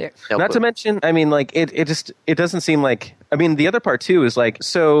hardware? Not to mention, I mean, it doesn't seem like. I mean, the other part too is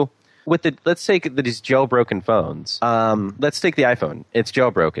so. Let's take these jailbroken phones. Let's take the iPhone. It's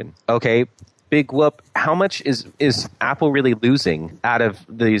jailbroken. Okay, big whoop. How much is Apple really losing out of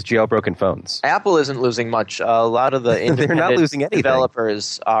these jailbroken phones? Apple isn't losing much. A lot of the They're not losing anything.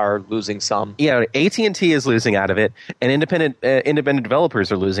 Developers are losing some. Yeah, AT&T is losing out of it, and independent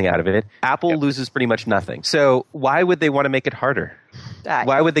developers are losing out of it. Apple loses pretty much nothing. So why would they want to make it harder?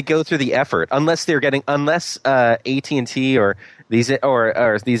 Why would they go through the effort unless AT&T or these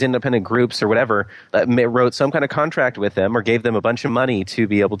independent groups or whatever wrote some kind of contract with them or gave them a bunch of money to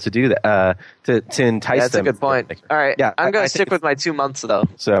be able to do that to entice That's them. That's a good point. All right, yeah, I'm going to stick with my 2 months though.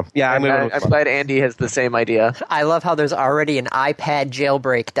 So yeah, I'm glad Andy has the same idea. I love how there's already an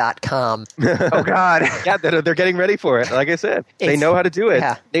iPadjailbreak.com. Oh God, yeah, they're getting ready for it. Like I said, they know how to do it.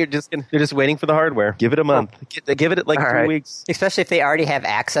 Yeah. They're just waiting for the hardware. Give it a month. Give it 3 weeks. Especially if they already have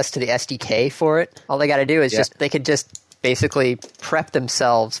access to the SDK for it. All they got to do is they could just basically prep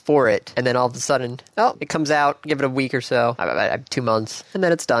themselves for it, and then all of a sudden, it comes out, give it a week or so, 2 months, and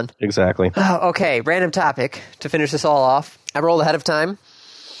then it's done. Exactly. Okay, random topic to finish this all off. I rolled ahead of time,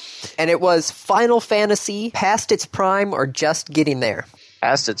 and it was Final Fantasy past its prime or just getting there?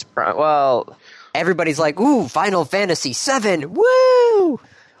 Past its prime. Well, everybody's like, ooh, Final Fantasy 7, woo!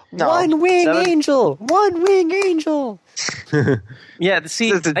 No, One-wing angel! One-wing angel! Yeah,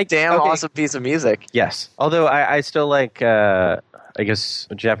 see, it's a awesome piece of music. Yes, although I still like, I guess,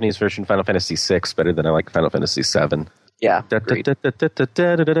 a Japanese version Final Fantasy VI better than I like Final Fantasy VII. Yeah, agreed. I mean,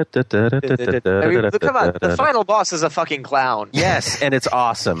 come on, the final boss is a fucking clown. Yes, and it's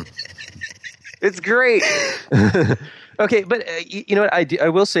awesome. It's great. Okay, but you know what? I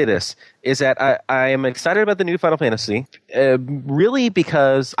will say this, is that I am excited about the new Final Fantasy, really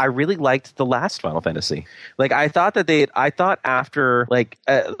because I really liked the last Final Fantasy. Like, I thought after,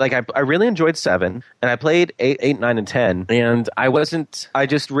 I really enjoyed 7, and I played 8, 9, and 10, and I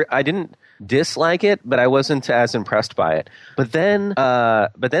didn't dislike it, but I wasn't as impressed by it. But then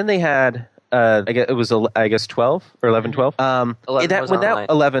they had... I guess it was 12 or 11, 12. 11 was online.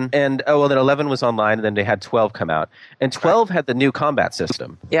 11 and then 11 was online, and then they had 12 come out, and 12 had the new combat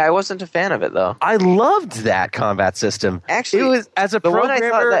system. Yeah, I wasn't a fan of it though. I loved that combat system. Actually, it was, as a the one I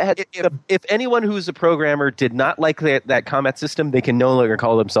thought programmer, that had if anyone who's a programmer did not like that combat system, they can no longer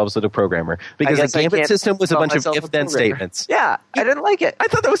call themselves a programmer, because the gambit system was a bunch of if-then statements. Yeah, I didn't like it. I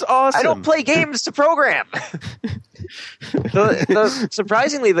thought that was awesome. I don't play games to program.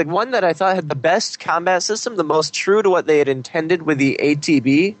 Surprisingly, the one that I thought had the best combat system, the most true to what they had intended with the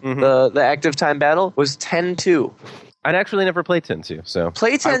ATB, the active time battle, was 10-2. I'd actually never played 10-2, so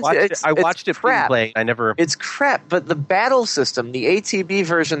play 10-2. I watched it crap. play. I never. It's crap, but the battle system, the ATB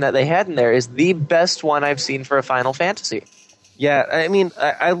version that they had in there, is the best one I've seen for a Final Fantasy. Yeah, I mean,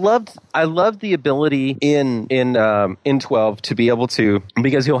 I loved the ability in 12 to be able to,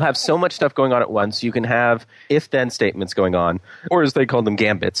 because you'll have so much stuff going on at once. You can have if-then statements going on, or as they call them,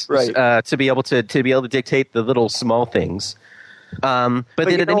 gambits, right? To be able to dictate the little small things. But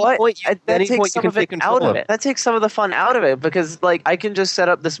then at any point, you can take control of it. That takes some of the fun out of it, because like I can just set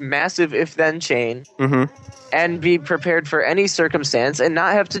up this massive if-then chain. Mm-hmm. And be prepared for any circumstance and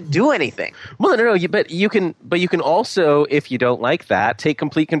not have to do anything. Well, no. But you can also, if you don't like that, take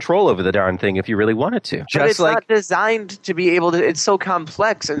complete control over the darn thing if you really wanted to. But it's not designed to be able to. It's so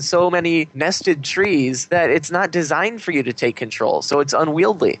complex and so many nested trees that it's not designed for you to take control. So it's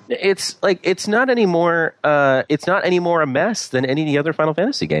unwieldy. It's not anymore. It's not any more a mess than any of the other Final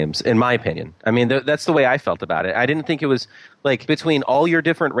Fantasy games, in my opinion. I mean, that's the way I felt about it. I didn't think it was like between all your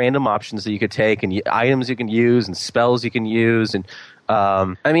different random options that you could take and items you can use and spells you can use, and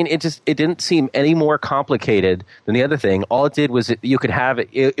I mean, it didn't seem any more complicated than the other thing. All it did was you could have it.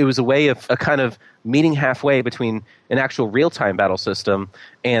 It was a way of a kind of meeting halfway between an actual real-time battle system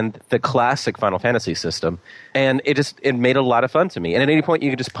and the classic Final Fantasy system, and it made a lot of fun to me. And at any point,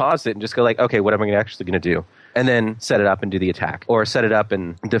 you could just pause it and just go like, okay, what am I actually going to do? And then set it up and do the attack, or set it up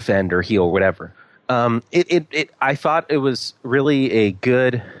and defend or heal, or whatever. I thought it was really a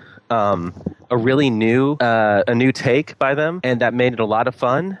good, a new take by them, and that made it a lot of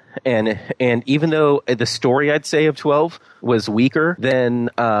fun. And even though the story, I'd say, of 12 was weaker than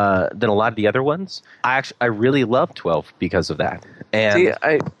a lot of the other ones, I really loved 12 because of that. And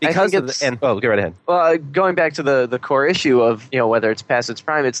go right ahead. Well, going back to the core issue of whether it's past its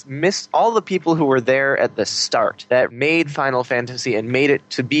prime, it's missed all the people who were there at the start that made Final Fantasy and made it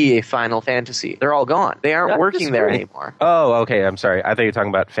to be a Final Fantasy. They're all gone. They aren't working there anymore. Oh, okay. I'm sorry. I thought you were talking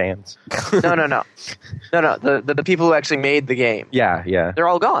about fans. No. The people who actually made the game. Yeah. They're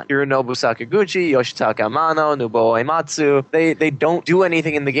all gone. Hironobu Sakaguchi, Yoshitaka Amano, Nobuo Uematsu. They don't do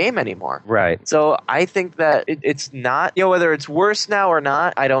anything in the game anymore. Right. So I think that it's not, whether it's worse now or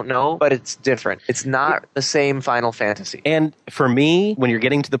not, I don't know, but it's different. It's not the same Final Fantasy. And for me, when you're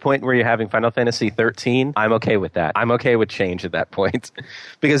getting to the point where you're having Final Fantasy 13, I'm okay with that. I'm okay with change at that point.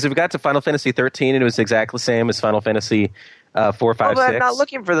 Because if it got to Final Fantasy 13 and it was exactly the same as Final Fantasy 4, 5, 6. I'm not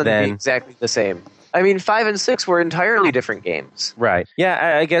looking for them to be exactly the same. I mean, 5 and 6 were entirely different games. Right.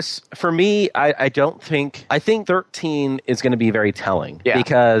 Yeah, I guess for me, I think 13 is going to be very telling. Yeah.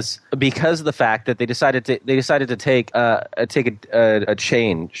 Because of the fact that they decided to take a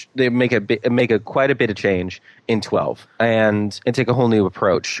change. They make quite a bit of change in 12 and take a whole new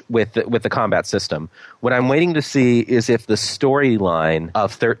approach with the combat system. What I'm waiting to see is if the storyline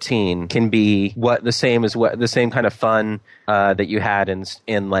of 13 can be the same kind of fun that you had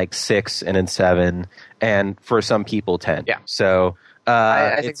in like 6 and in 7, and for some people 10. Yeah. So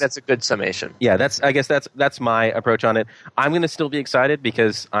I think that's a good summation. Yeah, that's my approach on it. I'm going to still be excited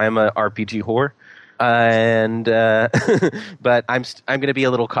because I'm a RPG whore. But I'm going to be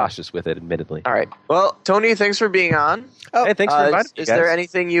a little cautious with it, admittedly. All right. Well, Tony, thanks for being on. Hey, thanks for inviting me, Is there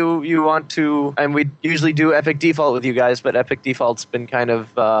anything you want to? And we usually do Epic Default with you guys, but Epic Default's been kind of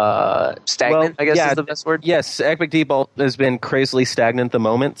stagnant. I guess is the best word. Yes, Epic Default has been crazily stagnant at the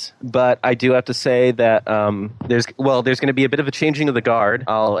moment. But I do have to say that there's going to be a bit of a changing of the guard.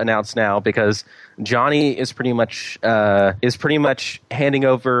 I'll announce now, because Johnny is pretty much handing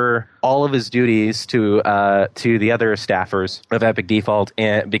over all of his duties to the other staffers of Epic Default,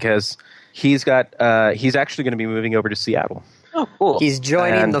 and because he's actually going to be moving over to Seattle. Oh, cool. He's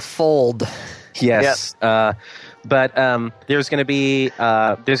joining the fold. Yes. But there's going to be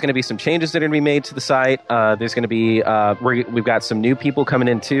some changes that are going to be made to the site. There's going to be we've got some new people coming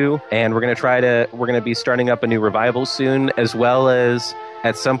in too, and we're going to be starting up a new revival soon, as well as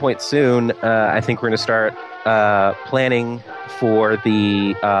at some point soon. I think we're going to start planning for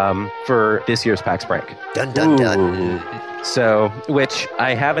for this year's PAX Prank. Dun dun dun. So, which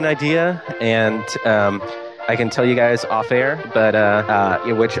I have an idea, and I can tell you guys off air, but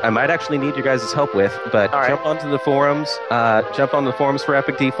which I might actually need your guys' help with. But jump onto the forums, for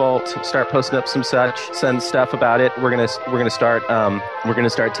Epic Default. Start posting up some stuff about it. We're gonna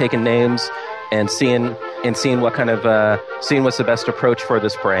start taking names and seeing what kind of seeing what's the best approach for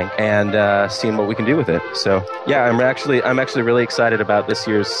this prank, and seeing what we can do with it. So yeah, I'm actually really excited about this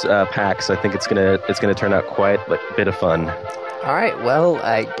year's PAX. I think it's gonna turn out quite a bit of fun. All right, well,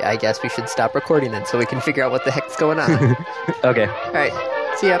 I guess we should stop recording then so we can figure out what the heck's going on. Okay. All right,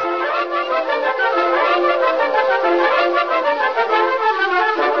 see ya.